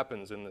whatever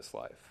happens in this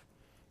life.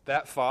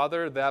 That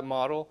father, that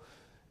model,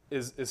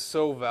 is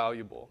so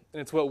valuable,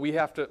 and it's what we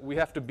have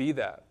to be.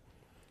 That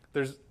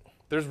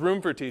there's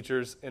room for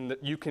teachers, and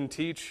that you can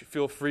teach.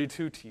 Feel free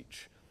to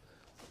teach,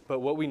 but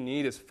what we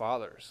need is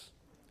fathers.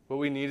 What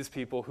we need is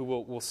people who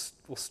will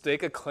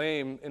stake a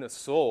claim in a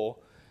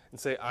soul and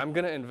say, I'm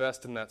going to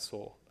invest in that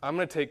soul. I'm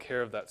going to take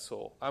care of that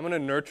soul. I'm going to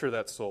nurture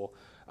that soul.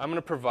 I'm going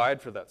to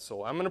provide for that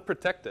soul. I'm going to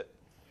protect it.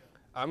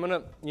 I'm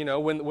going to,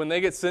 when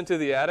they get sent to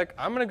the attic,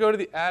 I'm going to go to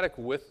the attic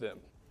with them.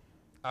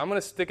 I'm going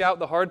to stick out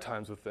the hard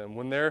times with them.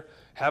 When they're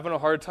having a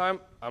hard time,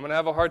 I'm going to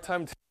have a hard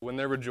time too. When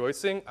they're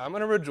rejoicing, I'm going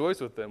to rejoice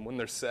with them. When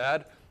they're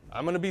sad,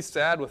 I'm going to be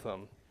sad with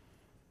them.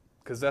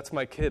 Because that's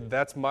my kid.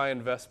 That's my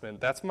investment.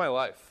 That's my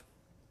life.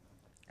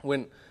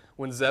 When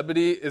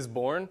Zebedee is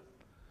born,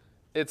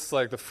 it's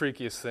like the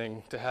freakiest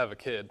thing to have a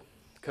kid.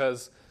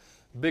 Because,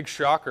 big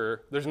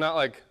shocker, there's not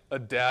like a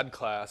dad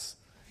class,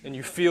 and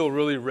you feel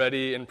really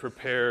ready and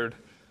prepared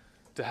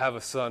to have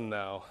a son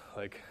now.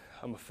 Like,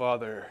 I'm a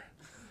father.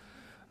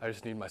 I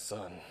just need my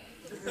son.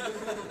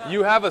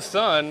 You have a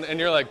son, and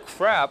you're like,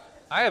 crap,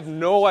 I have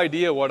no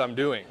idea what I'm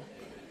doing,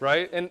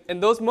 right?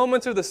 And those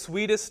moments are the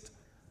sweetest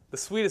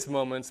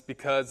moments,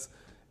 because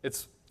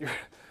it's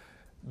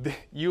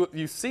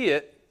you see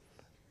it,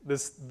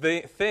 this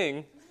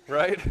thing,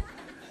 right?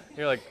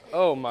 You're like,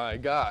 oh my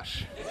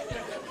gosh.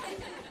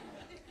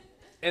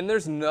 And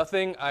there's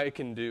nothing I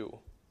can do.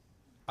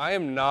 I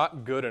am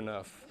not good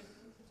enough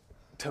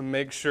to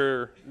make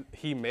sure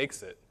he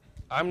makes it.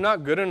 I'm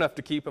not good enough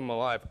to keep him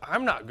alive.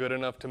 I'm not good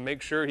enough to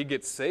make sure he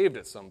gets saved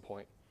at some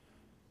point.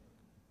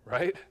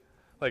 Right?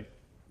 Like,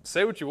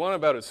 say what you want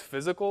about his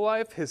physical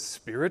life, his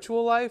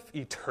spiritual life,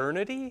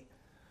 eternity.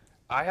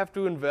 I have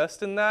to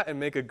invest in that and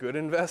make a good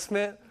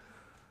investment.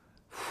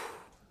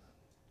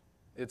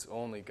 It's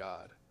only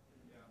God.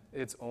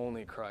 It's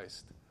only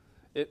Christ.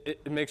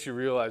 It makes you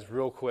realize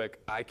real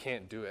quick, I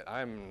can't do it.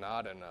 I'm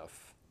not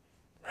enough.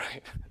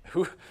 Right?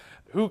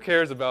 Who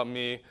cares about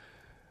me?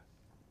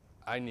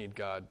 I need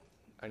God.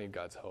 I need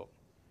God's help.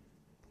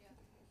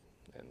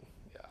 And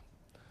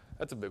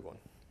that's a big one.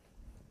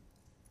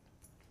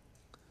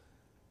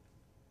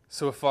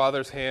 So a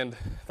father's hand,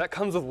 that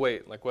comes with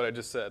weight, like what I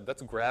just said.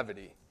 That's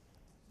gravity.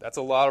 That's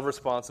a lot of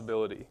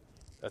responsibility.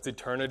 That's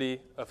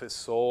eternity of his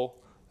soul.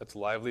 That's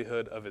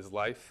livelihood of his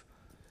life.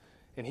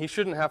 And he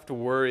shouldn't have to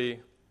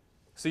worry.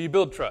 So you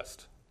build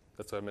trust.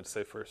 That's what I meant to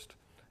say first.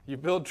 You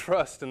build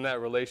trust in that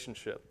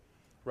relationship,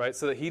 right?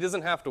 So that he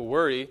doesn't have to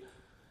worry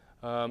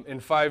in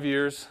 5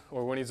 years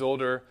or when he's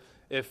older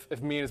if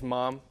me and his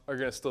mom are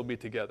going to still be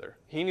together.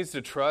 He needs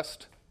to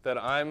trust that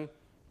I'm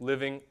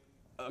living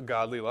a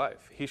godly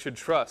life. He should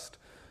trust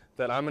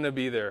that I'm going to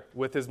be there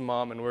with his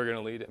mom and we're going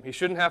to lead him. He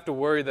shouldn't have to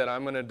worry that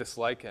I'm going to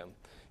dislike him.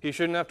 He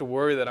shouldn't have to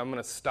worry that I'm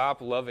going to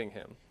stop loving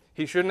him.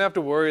 He shouldn't have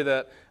to worry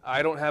that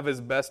I don't have his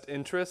best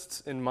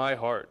interests in my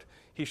heart.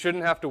 He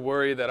shouldn't have to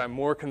worry that I'm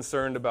more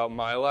concerned about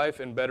my life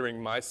and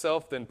bettering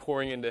myself than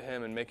pouring into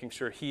him and making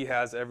sure he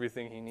has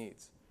everything he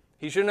needs.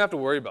 He shouldn't have to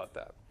worry about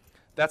that.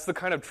 That's the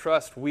kind of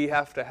trust we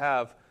have to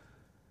have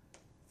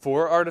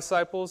for our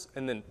disciples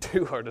and then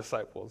to our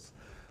disciples.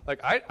 Like,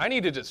 I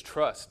need to just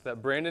trust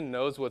that Brandon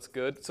knows what's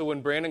good. So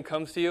when Brandon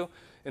comes to you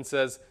and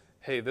says,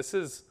 hey, this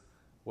is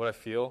what I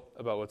feel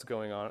about what's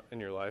going on in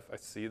your life, I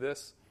see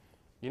this.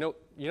 You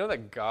know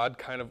that God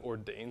kind of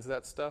ordains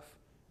that stuff,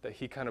 that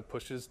he kind of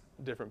pushes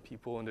different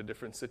people into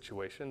different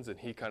situations, and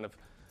he kind of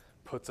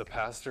puts a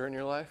pastor in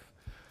your life.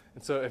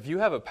 And so if you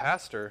have a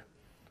pastor,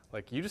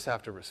 like, you just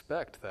have to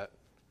respect that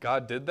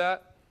God did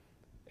that.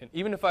 And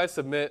even if I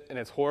submit and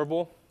it's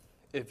horrible,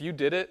 if you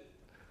did it,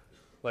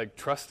 like,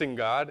 trusting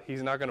God,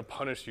 he's not going to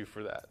punish you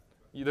for that.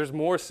 There's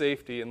more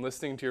safety in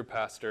listening to your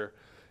pastor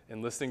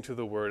and listening to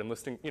the word and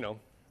listening, you're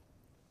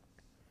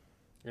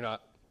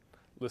not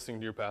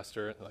listening to your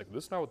pastor, like,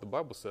 this is not what the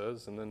Bible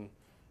says, and then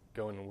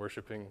going and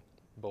worshiping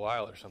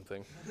Belial or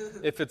something.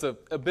 If it's a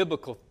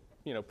biblical,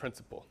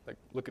 principle, like,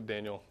 look at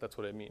Daniel, that's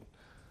what I mean.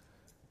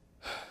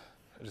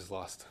 I just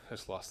lost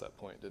that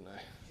point, didn't I?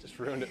 Just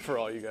ruined it for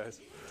all you guys.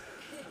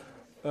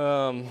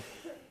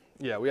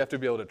 We have to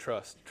be able to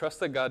trust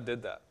that God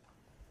did that.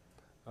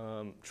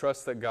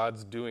 Trust that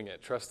God's doing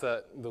it. Trust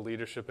that the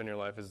leadership in your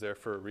life is there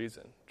for a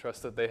reason.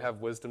 Trust that they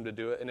have wisdom to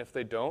do it, and if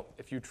they don't,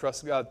 if you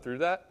trust God through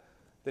that,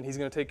 then he's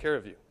going to take care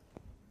of you.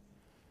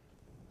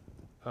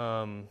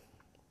 And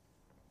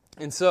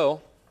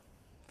so,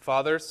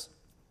 Fathers,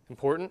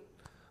 important.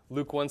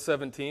 Luke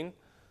 1:17,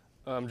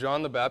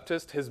 John the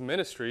Baptist, his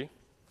ministry,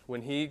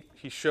 when he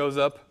shows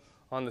up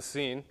on the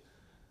scene,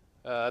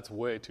 that's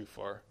way too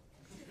far.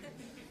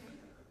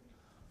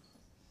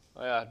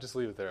 Yeah, just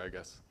leave it there, I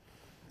guess.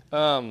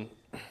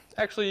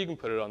 Actually, you can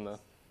put it on the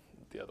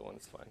other one.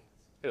 It's fine.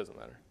 It doesn't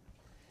matter.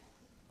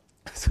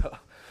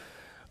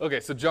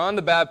 So John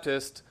the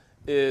Baptist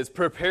is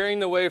preparing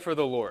the way for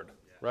the Lord,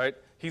 right?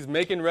 He's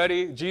making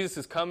ready. Jesus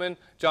is coming.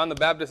 John the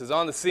Baptist is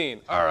on the scene.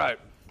 All right.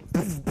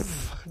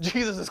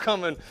 Jesus is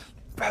coming.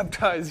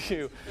 Baptize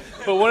you.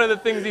 But one of the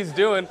things he's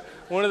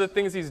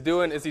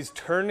doing is he's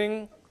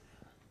turning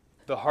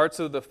the hearts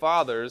of the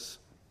fathers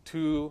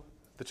to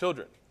the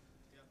children,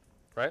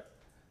 right?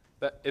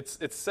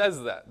 It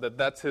says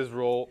that's his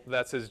role,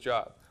 that's his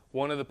job.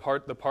 One of the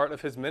part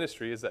of his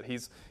ministry is that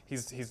he's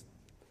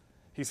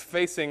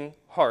facing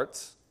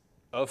hearts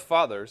of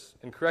fathers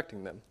and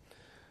correcting them.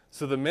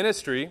 So that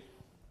ministry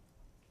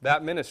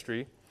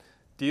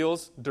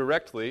deals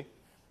directly,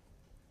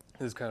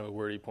 this is kind of a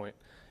wordy point,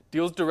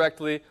 deals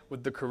directly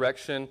with the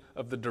correction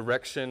of the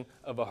direction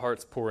of a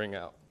heart's pouring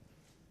out.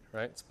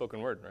 Right?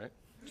 Spoken word, right?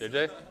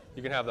 JJ,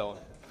 you can have that one.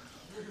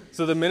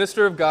 So the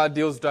minister of God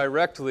deals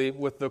directly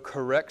with the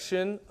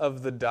correction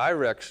of the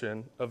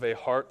direction of a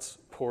heart's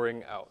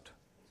pouring out.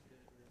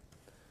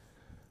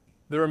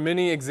 There are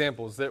many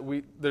examples that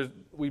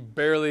we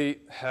barely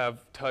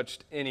have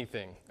touched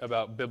anything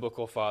about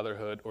biblical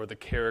fatherhood or the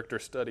character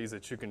studies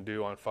that you can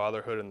do on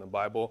fatherhood in the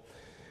Bible.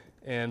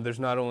 And there's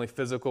not only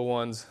physical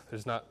ones,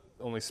 there's not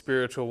only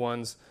spiritual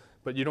ones,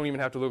 but you don't even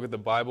have to look at the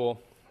Bible.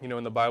 You know,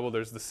 in the Bible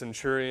there's the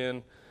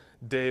centurion,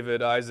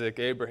 David, Isaac,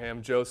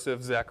 Abraham,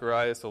 Joseph,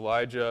 Zacharias,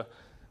 Elijah,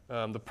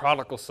 the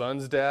prodigal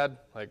son's dad.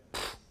 Like,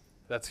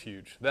 that's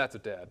huge. That's a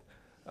dad.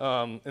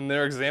 And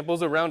there are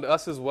examples around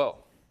us as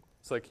well.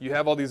 It's like you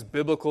have all these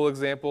biblical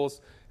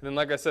examples, and then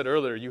like I said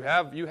earlier, you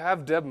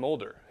have Deb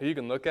Mulder, who you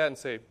can look at and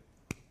say,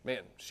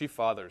 man, she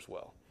fathers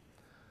well.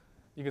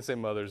 You can say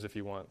mothers if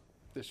you want.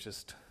 It's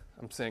just,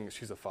 I'm saying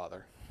she's a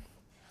father.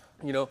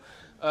 You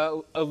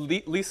know,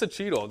 Lisa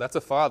Cheadle, that's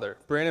a father.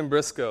 Brandon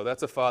Briscoe,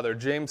 that's a father.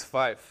 James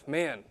Fife,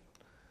 man,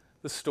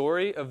 the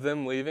story of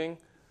them leaving,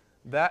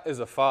 that is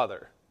a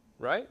father,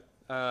 right?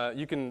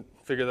 You can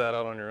figure that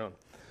out on your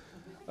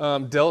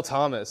own. Del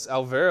Thomas,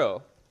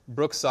 Alvaro,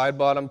 Brooke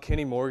Sidebottom,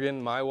 Kenny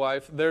Morgan, my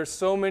wife. There's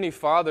so many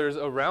fathers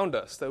around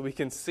us that we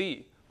can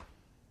see.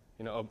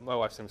 You know, my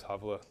wife's name's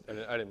Havla.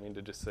 I didn't mean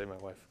to just say my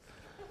wife.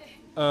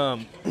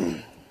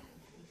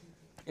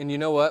 And you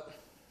know what?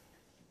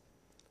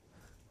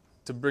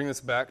 To bring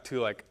this back to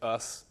like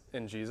us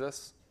and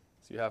Jesus,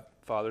 so you have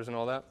fathers and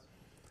all that.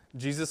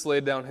 Jesus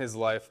laid down his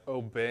life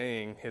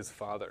obeying his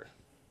Father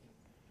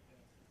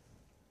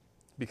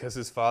because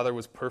his Father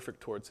was perfect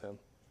towards him.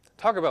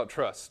 Talk about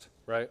trust,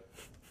 right?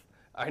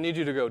 I need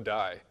you to go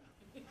die.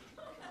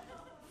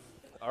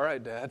 All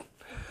right, Dad.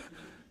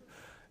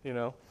 You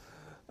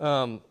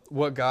know,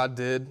 what God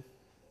did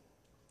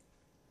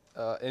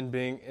in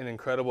being an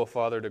incredible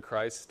father to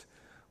Christ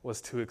was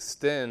to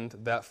extend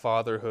that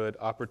fatherhood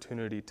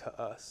opportunity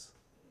to us.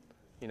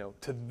 You know,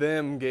 to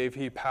them gave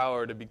he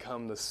power to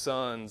become the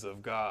sons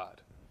of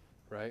God,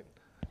 right?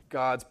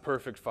 God's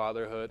perfect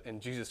fatherhood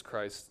and Jesus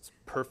Christ's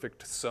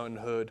perfect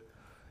sonhood,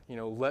 you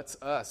know,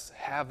 lets us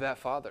have that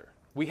father.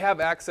 We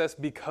have access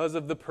because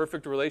of the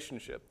perfect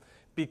relationship.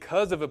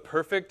 Because of a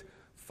perfect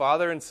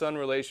father and son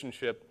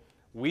relationship,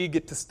 we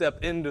get to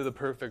step into the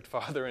perfect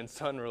father and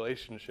son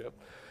relationship.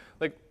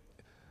 Like,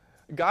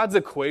 God's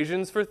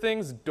equations for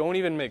things don't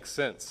even make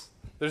sense.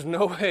 There's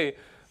no way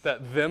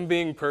that them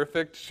being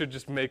perfect should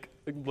just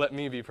let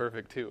me be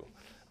perfect too.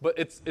 But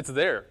it's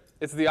there.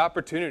 It's the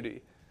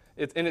opportunity.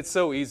 And it's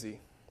so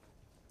easy.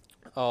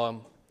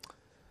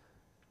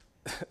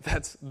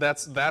 That's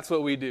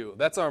what we do.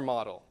 That's our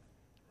model,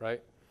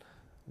 right?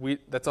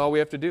 That's all we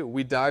have to do.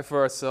 We die for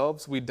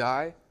ourselves. We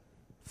die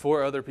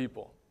for other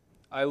people.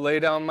 I lay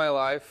down my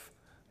life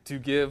to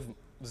give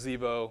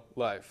Zebo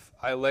life.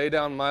 I lay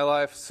down my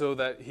life so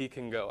that he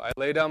can go. I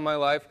lay down my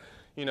life.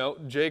 You know,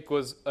 Jake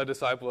was a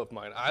disciple of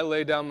mine. I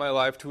lay down my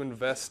life to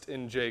invest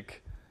in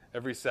Jake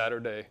every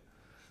Saturday.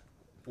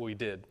 We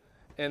did.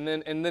 And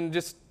then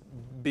just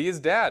be his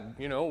dad,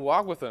 you know,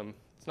 walk with him.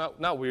 It's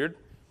not weird.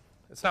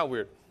 It's not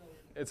weird.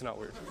 It's not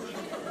weird.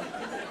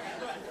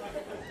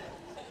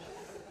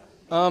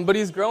 But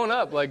he's grown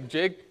up. Like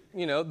Jake,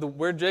 you know,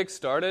 where Jake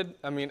started,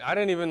 I mean, I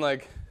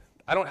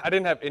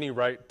didn't have any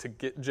right to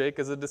get Jake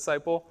as a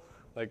disciple,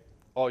 like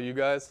all you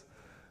guys.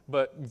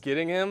 But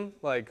getting him,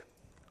 like,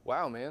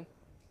 wow, man.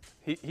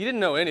 He didn't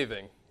know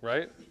anything,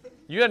 right?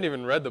 You hadn't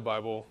even read the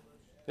Bible.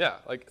 Yeah,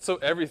 like, so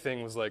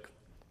everything was like,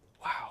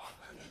 wow,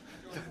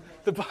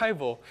 the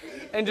Bible.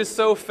 And just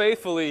so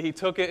faithfully, he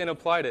took it and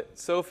applied it.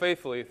 So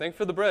faithfully. Thanks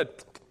for the bread.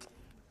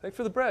 Thanks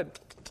for the bread.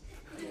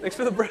 Thanks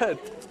for the bread.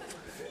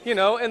 You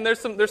know, and there's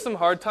some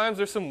hard times,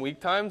 there's some weak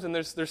times, and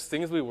there's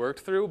things we worked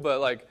through, but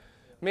like,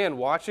 man,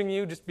 watching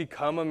you just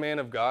become a man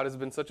of God has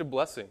been such a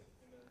blessing,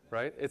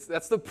 right?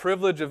 That's the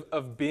privilege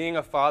of being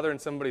a father in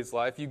somebody's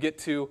life. You get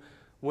to,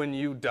 when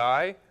you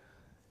die,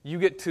 you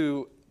get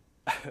to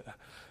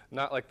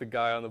Not like the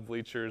guy on the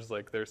bleachers,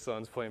 like their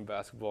son's playing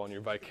basketball and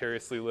you're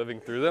vicariously living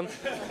through them.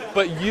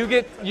 But you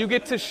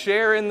get to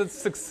share in the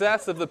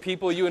success of the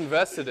people you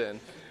invested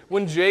in.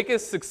 When Jake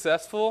is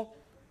successful,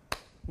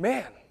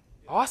 man,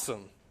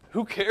 awesome.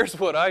 Who cares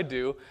what I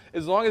do?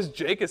 As long as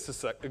Jake is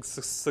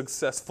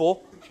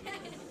successful.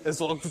 As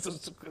long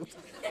as...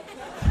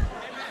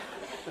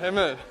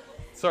 Amen.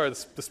 Sorry,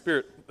 the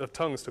spirit of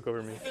tongues took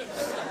over me.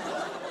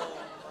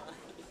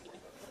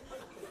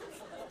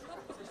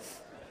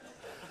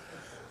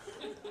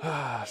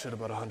 I should have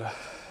bought a Honda.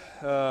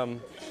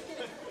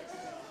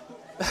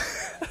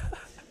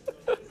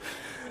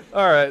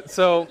 All right,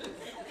 so,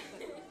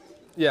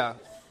 yeah,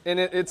 and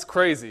it's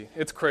crazy.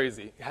 It's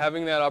crazy.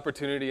 Having that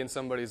opportunity in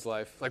somebody's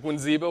life. Like when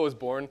Zebo was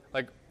born,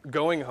 like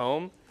going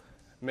home,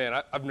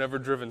 man, I've never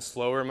driven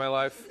slower in my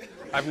life.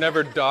 I've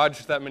never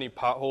dodged that many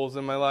potholes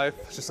in my life.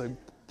 It's just like,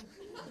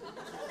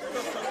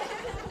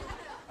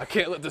 I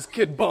can't let this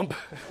kid bump.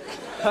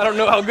 I don't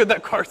know how good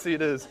that car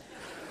seat is.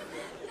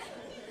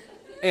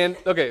 And,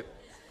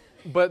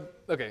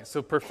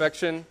 so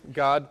perfection,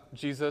 God,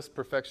 Jesus,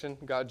 perfection,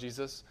 God,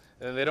 Jesus.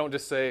 And they don't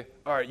just say,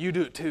 all right, you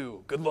do it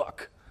too, good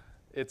luck.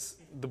 It's,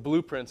 the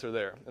blueprints are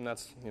there. And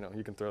that's,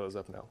 you can throw those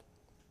up now.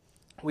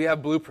 We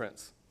have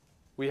blueprints.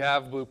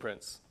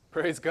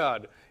 Praise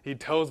God. He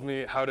tells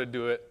me how to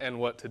do it and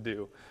what to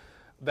do.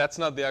 That's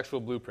not the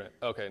actual blueprint.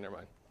 Okay, never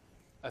mind.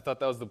 I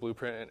thought that was the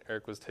blueprint, and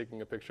Eric was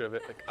taking a picture of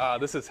it.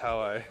 Like, this is how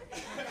I...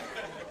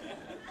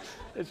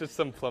 It's just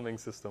some plumbing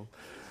system.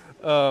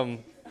 Okay.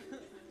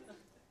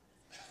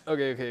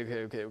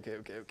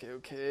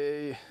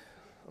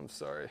 I'm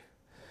sorry.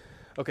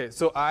 Okay,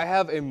 so I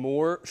have a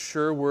more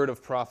sure word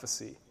of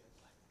prophecy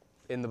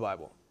in the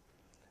Bible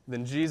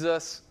than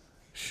Jesus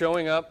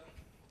showing up.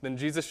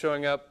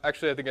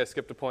 Actually, I think I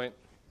skipped a point.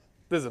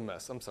 This is a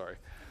mess. I'm sorry.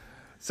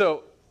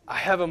 So I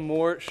have a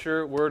more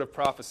sure word of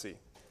prophecy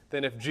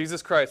than if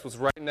Jesus Christ was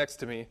right next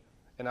to me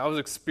and I was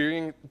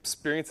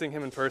experiencing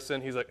him in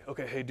person. He's like,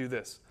 okay, hey, do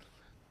this.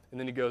 And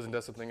then he goes and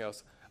does something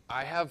else.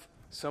 I have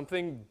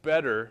something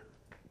better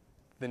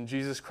than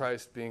Jesus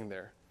Christ being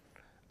there.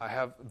 I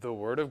have the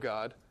Word of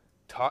God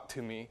taught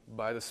to me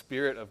by the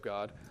Spirit of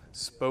God,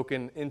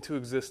 spoken into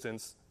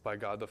existence by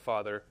God the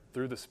Father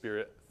through the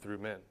Spirit, through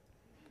men.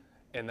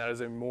 And that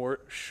is a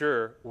more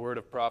sure word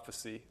of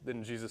prophecy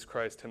than Jesus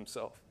Christ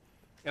himself.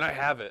 And I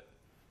have it,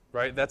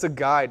 right? That's a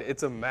guide.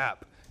 It's a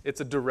map. It's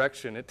a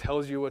direction. It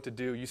tells you what to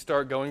do. You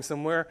start going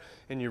somewhere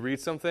and you read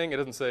something. It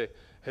doesn't say,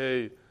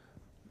 hey,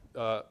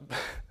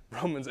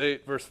 Romans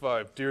 8, verse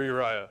 5, dear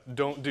Uriah,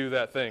 don't do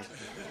that thing.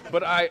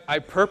 But I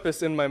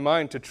purpose in my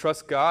mind to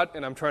trust God,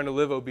 and I'm trying to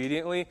live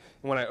obediently.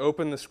 And when I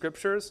open the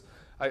scriptures,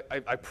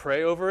 I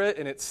pray over it,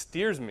 and it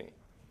steers me,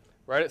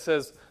 right? It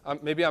says,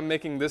 maybe I'm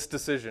making this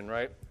decision,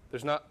 right?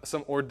 There's not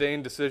some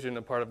ordained decision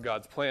a part of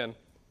God's plan.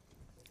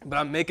 But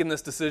I'm making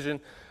this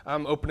decision.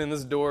 I'm opening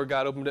this door.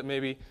 God opened it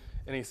maybe,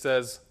 and he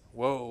says,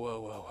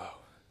 whoa.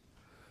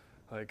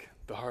 Like,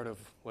 the heart of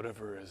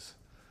whatever is...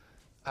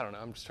 I don't know,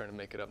 I'm just trying to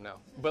make it up now.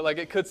 But like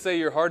it could say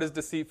your heart is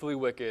deceitfully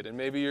wicked, and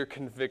maybe you're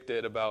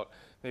convicted about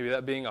maybe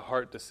that being a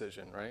heart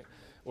decision, right?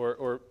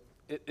 Or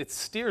it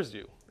steers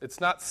you. It's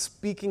not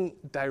speaking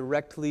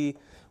directly,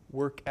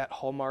 work at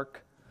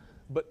Hallmark,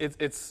 but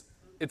it's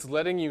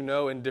letting you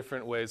know in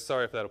different ways.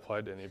 Sorry if that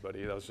applied to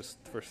anybody. That was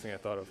just the first thing I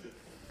thought of.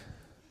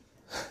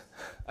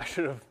 I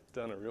should have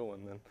done a real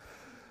one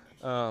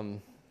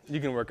then.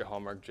 You can work at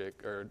Hallmark,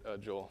 Jake, or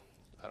Joel.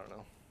 I don't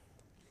know.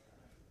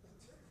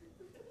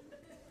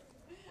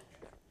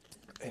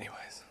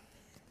 Anyways,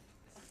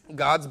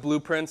 God's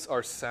blueprints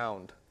are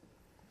sound.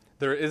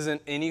 There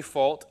isn't any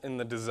fault in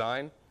the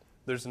design.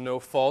 There's no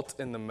fault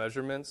in the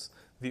measurements.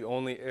 The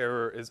only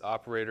error is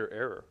operator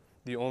error.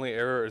 The only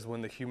error is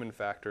when the human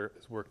factor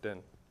is worked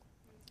in.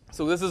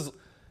 So this is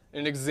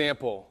an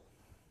example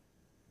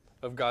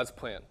of God's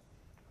plan,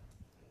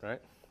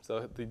 right?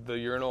 So the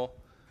urinal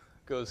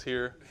goes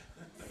here,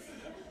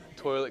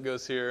 toilet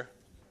goes here,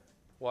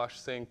 wash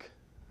sink,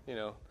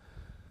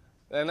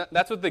 And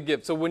that's what they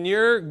give. So when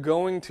you're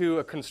going to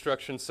a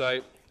construction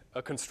site,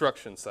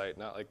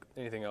 not like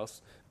anything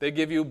else, they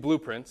give you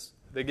blueprints,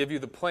 they give you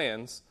the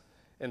plans,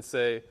 and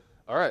say,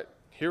 all right,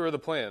 here are the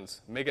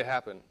plans, make it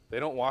happen. They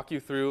don't walk you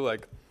through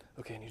like,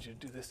 okay, I need you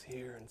to do this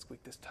here and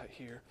squeak this tight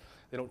here.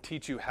 They don't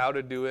teach you how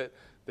to do it.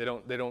 They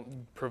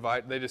don't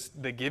provide,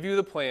 they give you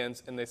the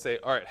plans and they say,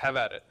 all right, have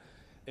at it.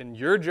 And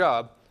your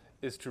job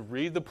is to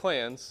read the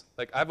plans.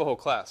 Like I have a whole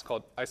class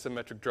called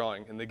isometric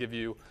drawing, and they give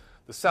you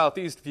the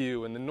southeast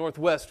view and the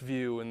northwest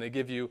view, and they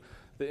give you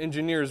the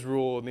engineer's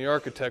rule and the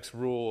architect's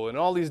rule and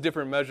all these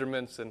different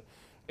measurements, and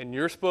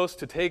you're supposed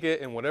to take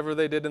it, and whatever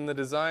they did in the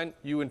design,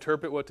 you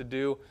interpret what to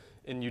do,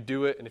 and you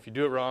do it, and if you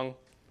do it wrong,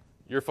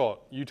 your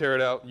fault. You tear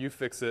it out, you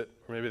fix it,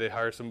 or maybe they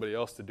hire somebody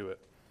else to do it.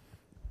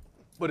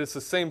 But it's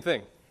the same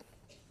thing.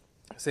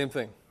 Same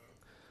thing.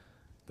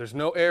 There's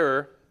no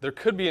error. There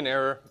could be an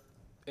error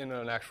in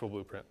an actual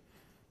blueprint.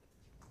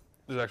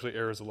 There's actually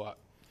errors a lot.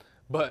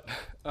 But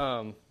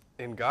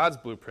in God's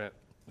blueprint,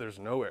 there's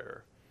no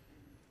error.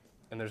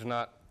 And there's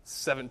not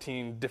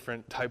 17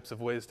 different types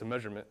of ways to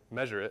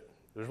measure it.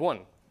 There's one,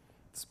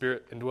 the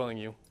Spirit indwelling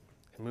you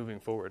and moving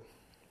forward.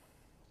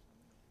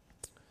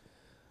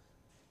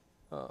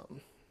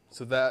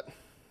 So that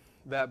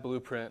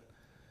blueprint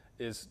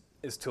is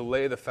to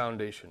lay the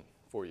foundation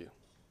for you,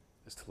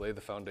 is to lay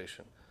the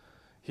foundation.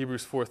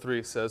 Hebrews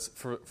 4:3 says,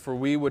 For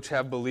we which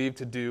have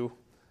believed do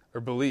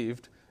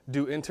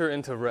enter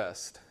into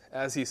rest.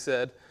 As he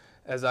said,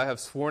 As I have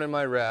sworn in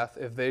my wrath,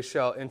 if they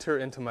shall enter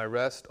into my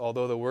rest,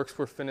 although the works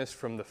were finished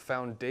from the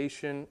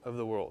foundation of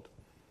the world.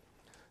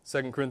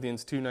 2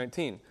 Corinthians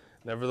 2:19,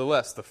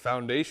 Nevertheless, the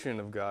foundation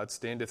of God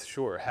standeth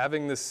sure,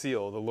 having this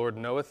seal, the Lord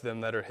knoweth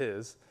them that are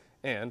his,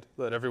 and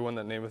let everyone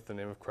that nameth the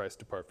name of Christ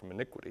depart from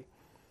iniquity.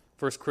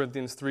 1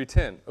 Corinthians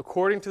 3:10,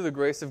 According to the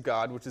grace of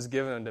God which is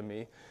given unto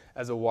me,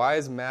 as a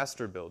wise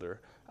master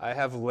builder, I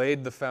have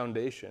laid the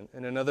foundation,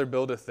 and another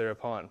buildeth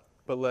thereupon.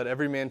 But let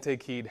every man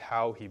take heed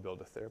how he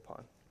buildeth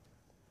thereupon.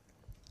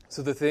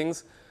 So the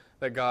things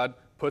that God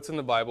puts in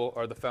the Bible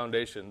are the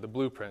foundation, the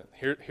blueprint.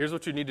 Here's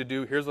what you need to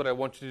do. Here's what I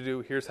want you to do.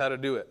 Here's how to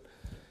do it.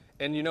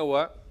 And you know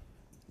what?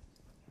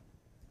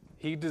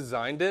 He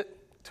designed it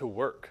to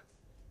work.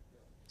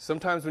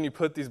 Sometimes when you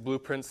put these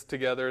blueprints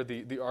together,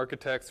 the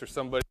architects or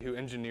somebody who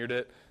engineered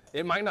it,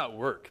 it might not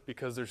work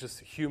because there's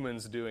just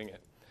humans doing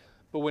it.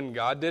 But when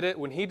God did it,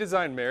 when he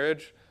designed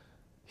marriage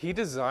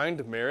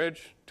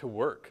to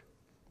work,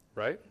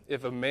 right?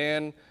 If a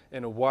man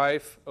and a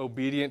wife,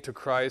 obedient to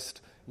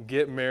Christ,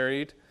 get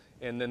married,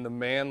 and then the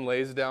man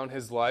lays down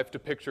his life to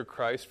picture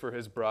Christ for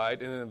his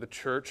bride, and then the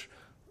church,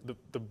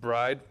 the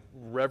bride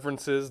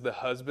reverences the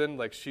husband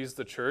like she's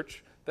the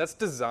church, that's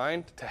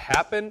designed to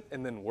happen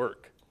and then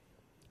work.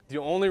 The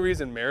only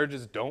reason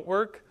marriages don't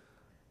work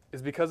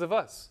is because of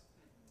us,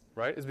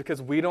 right? Is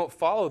because we don't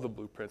follow the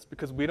blueprints,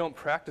 because we don't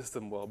practice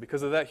them well,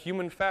 because of that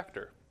human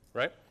factor,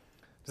 right?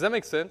 Does that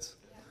make sense?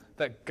 Yeah.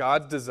 That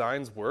God's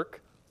designs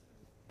work,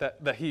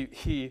 that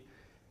he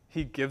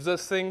gives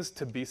us things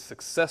to be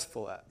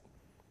successful at,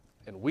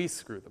 and we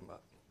screw them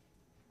up,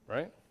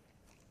 right?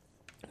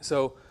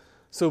 So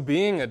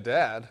being a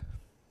dad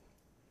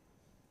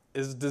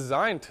is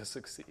designed to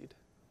succeed.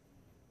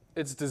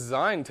 It's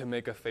designed to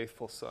make a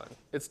faithful son.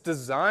 It's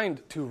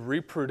designed to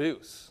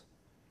reproduce.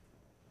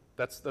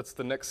 That's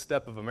the next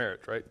step of a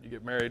marriage, right? You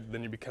get married,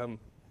 then you become,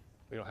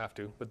 you don't have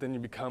to, but then you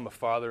become a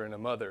father and a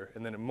mother,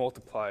 and then it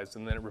multiplies,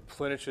 and then it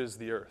replenishes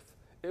the earth.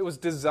 It was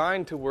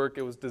designed to work.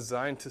 It was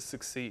designed to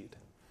succeed.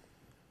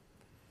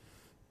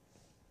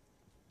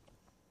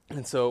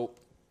 And so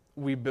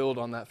we build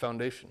on that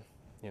foundation,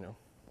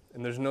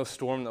 and there's no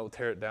storm that will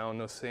tear it down,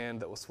 no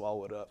sand that will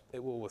swallow it up.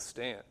 It will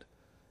withstand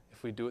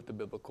if we do it the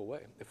biblical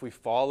way. If we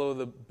follow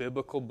the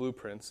biblical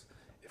blueprints,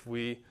 if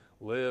we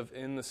live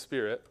in the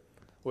Spirit,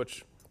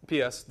 which,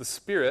 P.S., the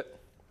Spirit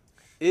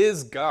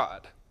is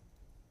God,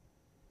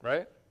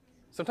 right?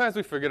 Sometimes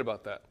we forget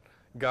about that.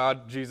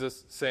 God,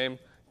 Jesus, same.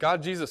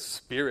 God, Jesus,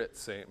 Spirit,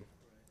 same.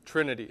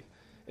 Trinity.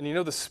 And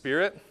the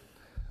Spirit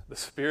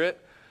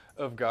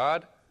of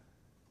God,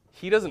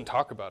 he doesn't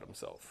talk about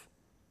himself.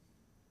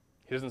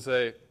 He doesn't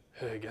say,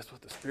 hey, guess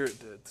what the Spirit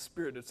did? The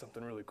Spirit did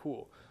something really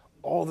cool.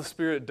 All the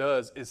Spirit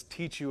does is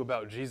teach you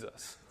about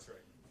Jesus. That's right.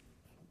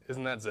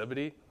 Isn't that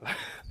Zebedee?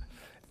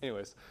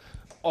 Anyways,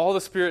 all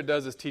the Spirit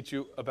does is teach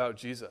you about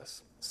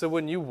Jesus. So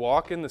when you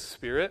walk in the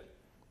Spirit,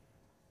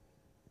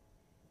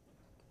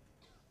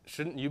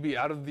 shouldn't you be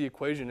out of the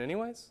equation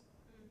anyways?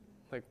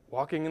 Like,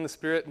 walking in the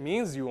Spirit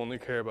means you only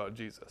care about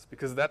Jesus,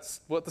 because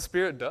that's what the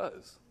Spirit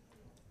does.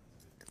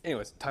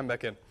 Anyways, time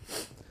back in.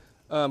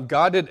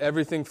 God did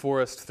everything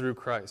for us through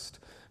Christ.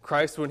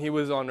 Christ, when he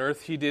was on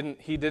earth, he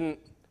didn't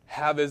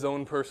have his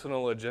own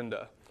personal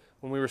agenda.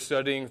 When we were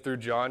studying through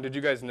John, did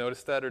you guys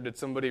notice that, or did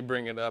somebody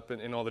bring it up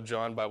in all the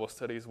John Bible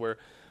studies where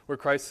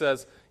Christ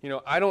says,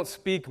 I don't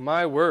speak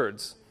my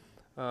words,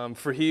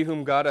 for he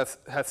whom God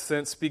hath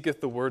sent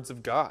speaketh the words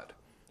of God.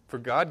 For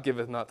God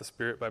giveth not the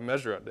Spirit by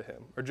measure unto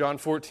him. Or John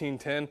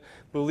 14:10,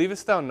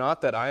 Believest thou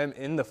not that I am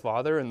in the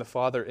Father, and the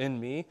Father in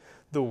me?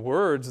 The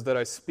words that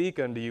I speak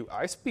unto you,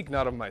 I speak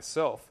not of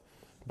myself,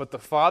 but the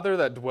Father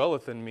that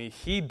dwelleth in me,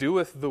 he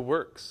doeth the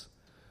works.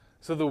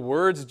 So the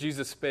words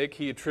Jesus spake,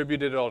 he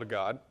attributed it all to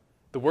God.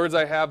 The words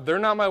I have, they're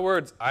not my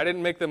words. I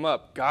didn't make them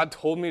up. God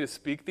told me to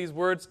speak these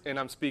words, and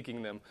I'm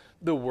speaking them.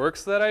 The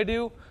works that I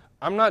do,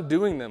 I'm not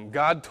doing them.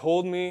 God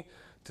told me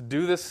to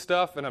do this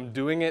stuff, and I'm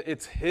doing it.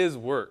 It's his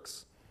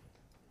works.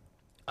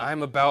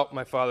 I'm about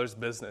my Father's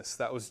business.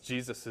 That was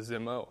Jesus'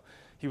 MO.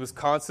 He was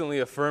constantly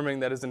affirming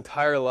that his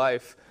entire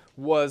life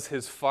was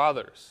his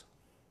Father's.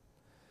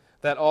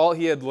 That all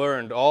he had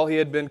learned, all he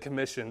had been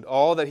commissioned,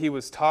 all that he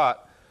was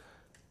taught,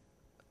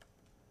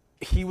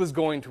 he was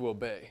going to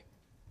obey.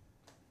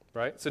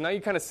 Right? So now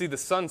you kind of see the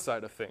son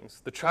side of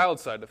things, the child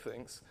side of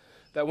things.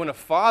 That when a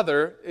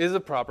father is a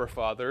proper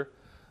father,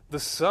 the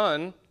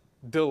son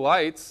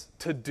delights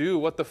to do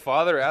what the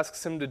father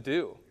asks him to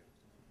do.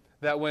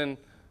 That when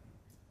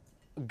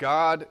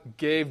God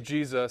gave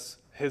Jesus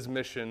his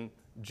mission,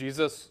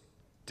 Jesus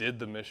did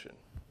the mission.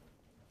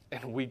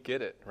 And we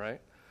get it, right?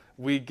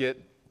 We're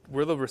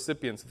the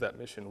recipients of that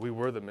mission. We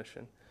were the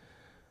mission.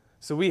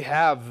 So we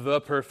have the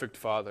perfect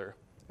Father,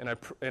 and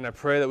I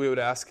pray that we would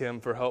ask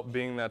him for help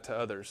being that to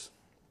others.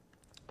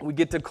 We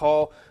get to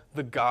call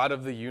the God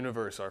of the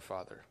universe our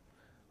Father.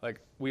 Like,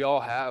 we all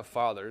have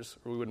fathers,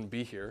 or we wouldn't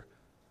be here,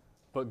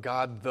 but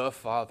God the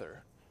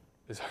Father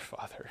is our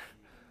Father,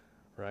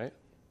 right?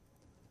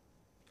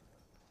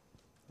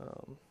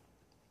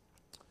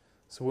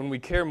 So when we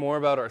care more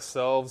about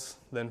ourselves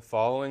than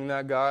following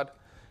that God,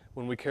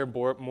 when we care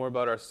more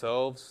about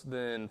ourselves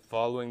than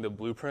following the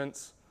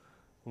blueprints,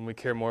 when we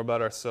care more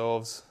about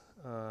ourselves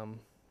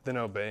than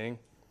obeying,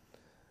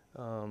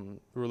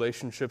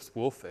 relationships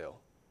will fail.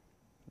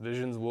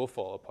 Visions will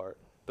fall apart.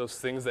 Those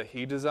things that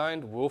he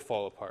designed will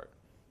fall apart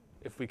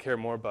if we care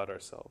more about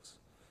ourselves.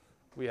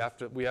 We have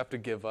to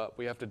give up.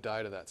 We have to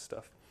die to that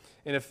stuff.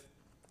 And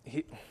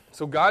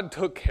so God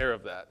took care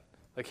of that.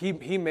 Like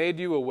he made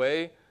you a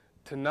way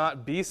to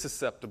not be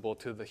susceptible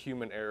to the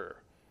human error,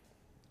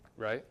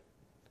 right?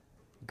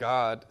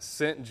 God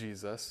sent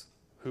Jesus,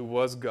 who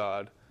was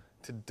God,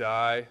 to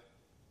die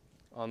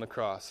on the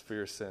cross for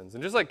your sins.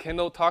 And just like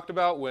Kendall talked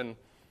about, when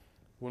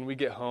we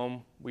get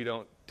home, we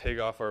don't take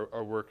off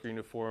our work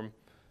uniform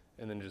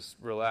and then just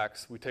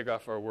relax. We take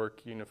off our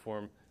work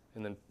uniform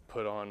and then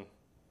put on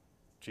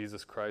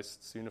Jesus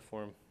Christ's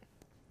uniform.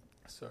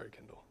 Sorry,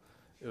 Kendall.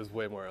 It was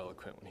way more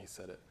eloquent when he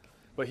said it.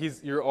 But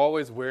you're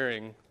always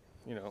wearing,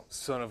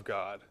 Son of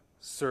God,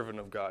 servant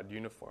of God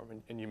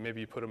uniform, and maybe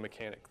you put a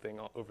mechanic thing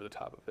over the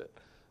top of it.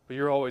 But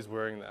you're always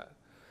wearing that.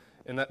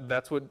 And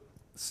that's what,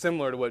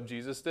 similar to what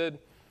Jesus did,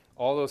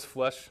 all those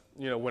flesh,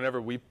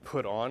 whenever we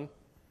put on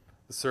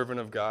the servant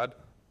of God,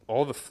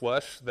 all the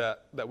flesh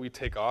that we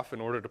take off in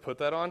order to put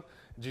that on,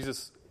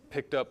 Jesus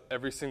picked up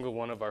every single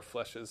one of our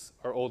fleshes,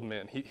 our old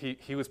man.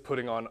 He was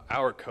putting on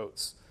our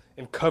coats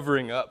and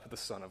covering up the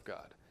Son of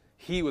God.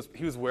 He was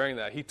wearing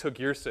that. He took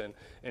your sin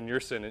and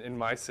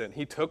my sin.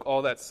 He took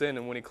all that sin,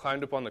 and when he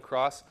climbed up on the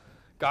cross,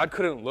 God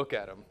couldn't look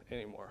at him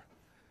anymore.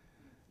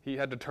 He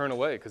had to turn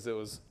away because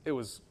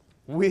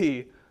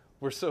we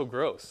were so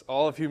gross.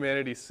 All of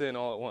humanity's sin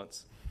all at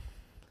once.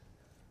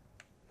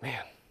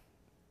 Man.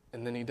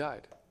 And then he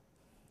died,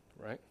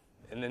 right?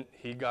 And then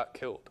he got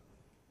killed.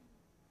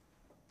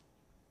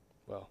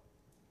 Well,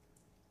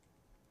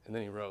 and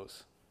then he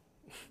rose,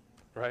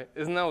 right?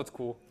 Isn't that what's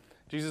cool?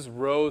 Jesus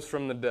rose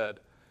from the dead.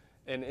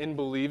 And in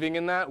believing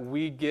in that,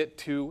 we get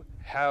to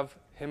have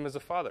him as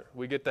a father.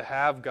 We get to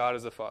have God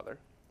as a father.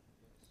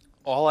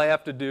 All I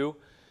have to do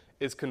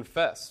is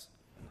confess.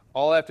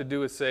 All I have to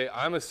do is say,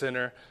 I'm a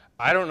sinner.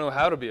 I don't know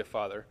how to be a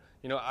father.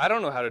 I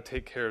don't know how to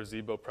take care of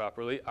Zebo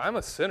properly. I'm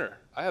a sinner.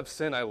 I have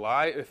sin. I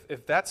lie.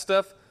 If that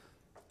stuff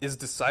is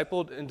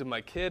discipled into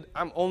my kid,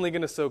 I'm only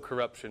going to sow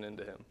corruption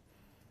into him,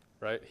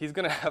 right? He's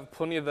going to have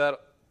plenty of that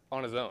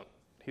on his own.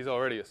 He's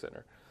already a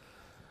sinner.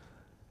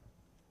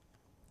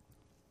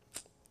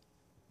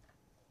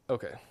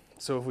 Okay,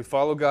 so if we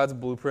follow God's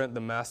blueprint,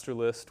 the master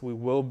list, we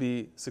will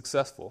be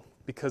successful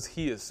because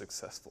he is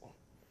successful.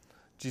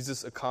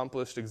 Jesus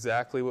accomplished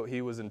exactly what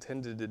he was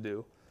intended to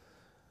do.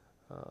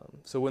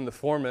 So when the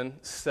foreman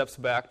steps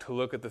back to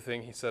look at the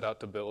thing he set out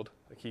to build,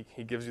 like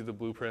he gives you the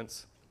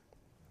blueprints,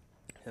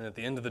 and at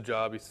the end of the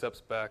job, he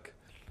steps back.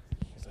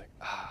 He's like,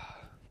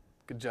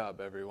 good job,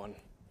 everyone.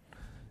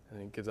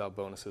 And he gives out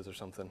bonuses or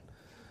something.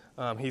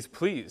 He's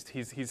pleased.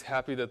 He's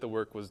happy that the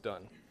work was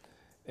done.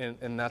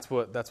 And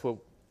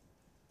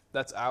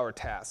that's our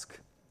task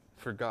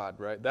for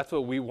God, right? That's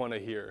what we want to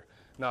hear.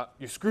 Not,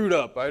 you screwed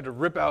up. I had to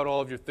rip out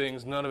all of your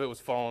things. None of it was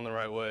falling the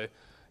right way.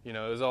 It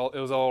was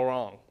all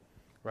wrong,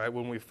 right?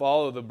 When we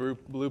follow the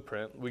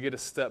blueprint, we get to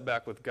step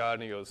back with God,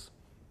 and he goes,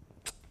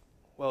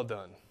 well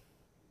done.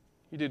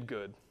 You did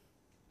good.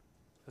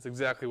 That's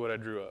exactly what I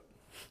drew up,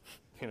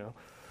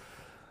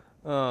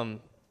 And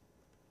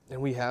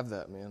we have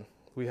that, man.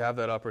 We have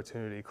that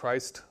opportunity.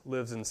 Christ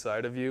lives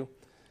inside of you,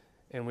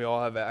 and we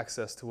all have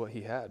access to what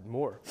he had,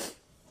 more.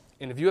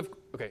 And if you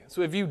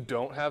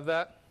don't have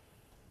that,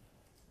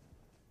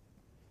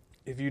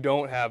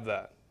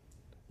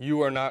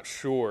 you are not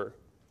sure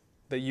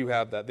that you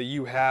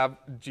have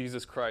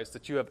Jesus Christ,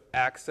 that you have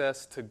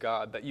access to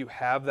God, that you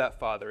have that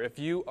Father. If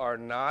you are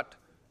not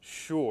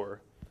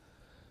sure,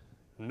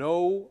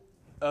 no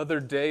other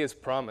day is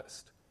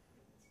promised.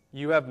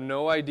 You have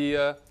no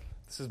idea.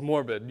 This is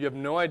morbid. You have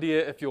no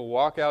idea if you'll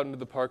walk out into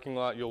the parking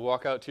lot, you'll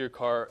walk out to your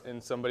car,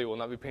 and somebody will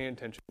not be paying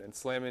attention and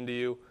slam into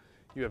you.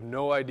 You have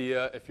no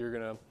idea if you're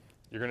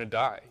gonna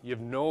die. You have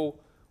no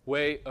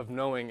way of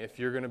knowing if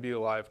you're gonna be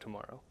alive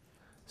tomorrow.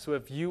 So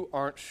if you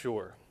aren't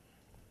sure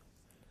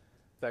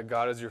that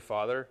God is your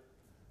Father,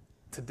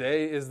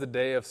 today is the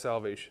day of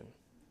salvation.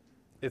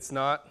 It's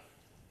not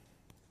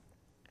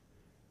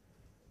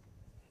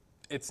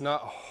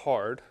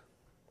hard.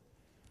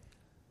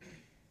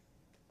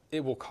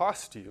 It will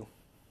cost you,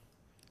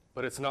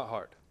 but it's not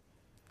hard.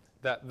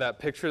 That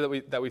picture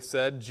that we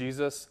said,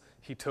 Jesus,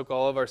 he took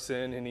all of our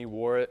sin and he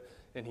wore it,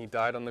 and he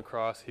died on the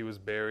cross, he was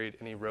buried,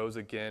 and he rose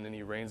again, and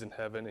he reigns in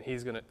heaven,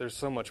 and there's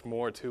so much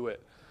more to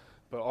it.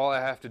 But all I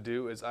have to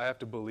do is I have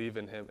to believe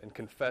in him and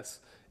confess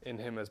in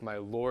him as my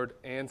Lord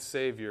and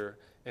Savior,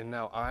 and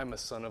now I'm a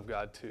son of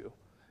God too.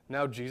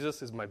 Now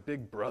Jesus is my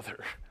big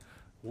brother.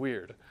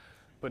 Weird.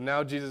 But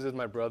now Jesus is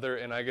my brother,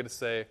 and I get to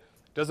say, it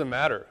doesn't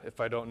matter if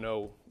I don't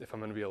know if I'm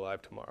going to be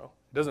alive tomorrow.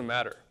 It doesn't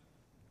matter.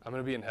 I'm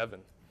going to be in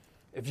heaven.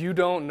 If you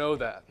don't know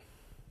that,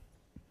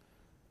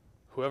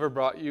 whoever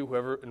brought you,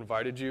 whoever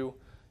invited you,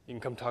 you can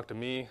come talk to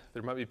me.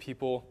 There might be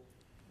people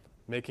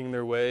making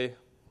their way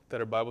that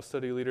are Bible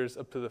study leaders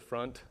up to the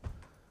front.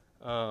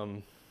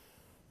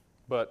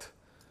 But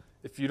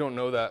if you don't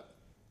know that,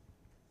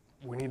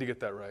 we need to get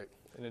that right.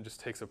 And it just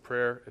takes a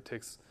prayer. It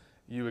takes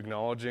you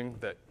acknowledging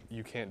that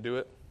you can't do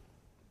it.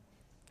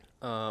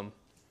 And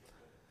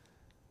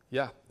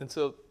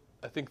so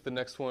I think the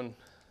next one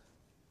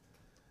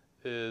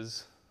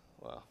is,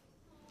 well,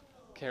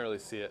 can't really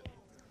see it.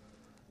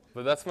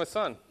 But that's my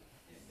son.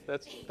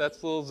 That's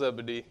little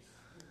Zebedee.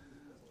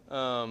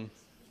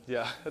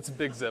 That's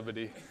big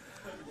Zebedee.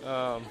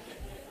 And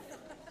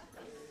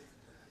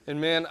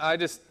man, I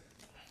just...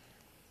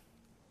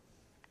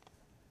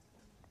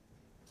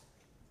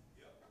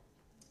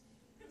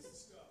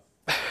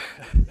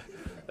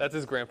 That's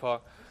his grandpa.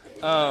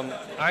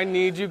 I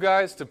need you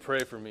guys to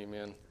pray for me,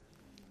 man.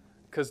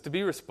 Because to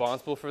be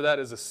responsible for that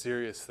is a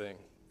serious thing.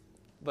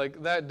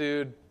 Like, that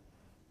dude,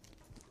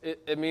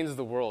 it means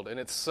the world. And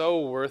it's so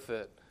worth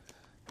it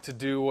to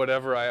do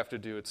whatever I have to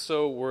do. It's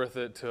so worth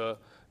it to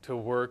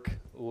work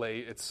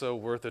late. It's so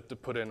worth it to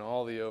put in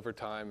all the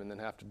overtime and then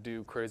have to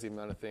do crazy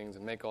amount of things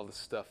and make all this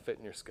stuff fit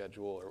in your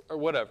schedule or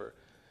whatever.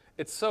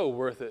 It's so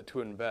worth it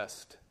to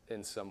invest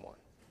in someone,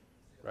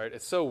 right?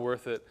 It's so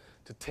worth it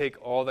to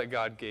take all that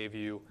God gave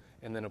you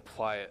and then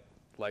apply it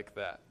like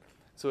that.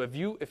 So if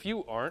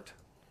you aren't,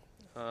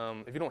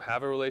 if you don't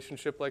have a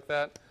relationship like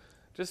that,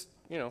 just,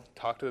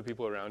 talk to the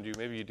people around you.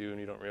 Maybe you do and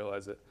you don't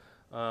realize it.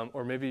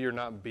 Or maybe you're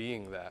not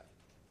being that.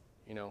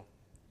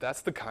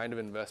 That's the kind of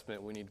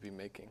investment we need to be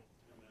making.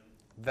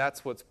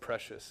 That's what's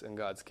precious in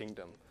God's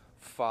kingdom.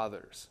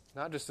 Fathers,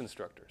 not just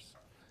instructors.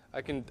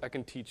 I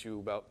can teach you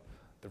about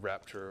the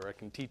rapture, or I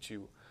can teach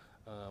you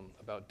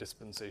about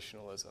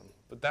dispensationalism,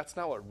 but that's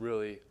not what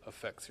really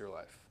affects your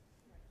life.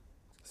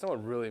 It's not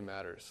what really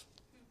matters.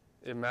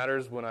 It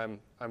matters when I'm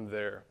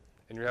there,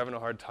 and you're having a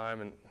hard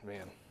time, and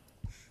man,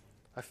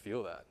 I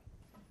feel that.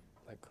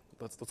 Like,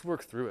 let's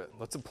work through it.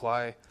 Let's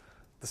apply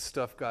the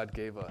stuff God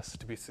gave us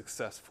to be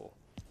successful,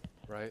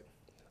 right?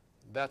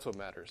 That's what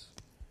matters.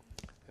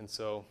 And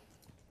so,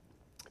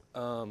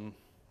 will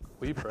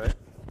you pray?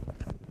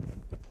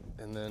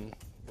 And then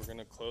we're going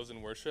to close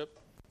in worship,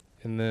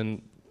 and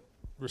then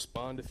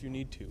respond if you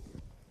need to.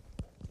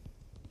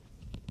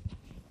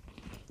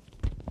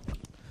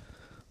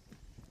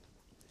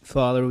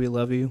 Father, we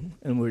love you,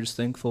 and we're just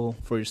thankful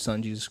for your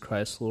Son, Jesus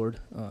Christ, Lord,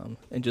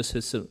 and just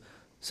his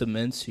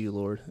submit to you,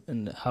 Lord,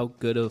 and how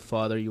good of a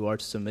Father you are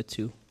to submit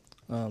to.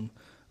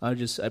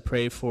 I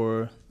pray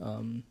for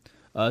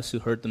us who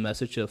heard the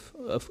message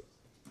of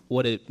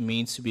what it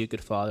means to be a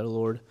good father,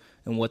 Lord,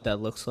 and what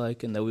that looks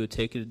like, and that we would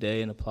take it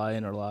today and apply it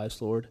in our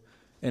lives, Lord.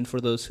 And for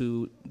those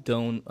who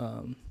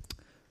don't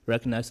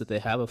recognize that they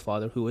have a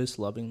father who is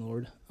loving,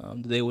 Lord,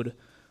 they would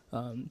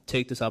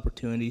take this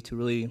opportunity to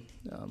really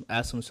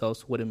ask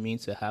themselves what it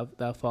means to have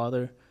that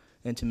father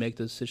and to make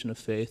the decision of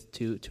faith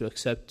to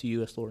accept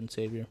you as Lord and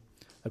Savior.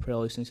 I pray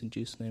all these things in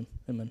Jesus' name.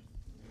 Amen.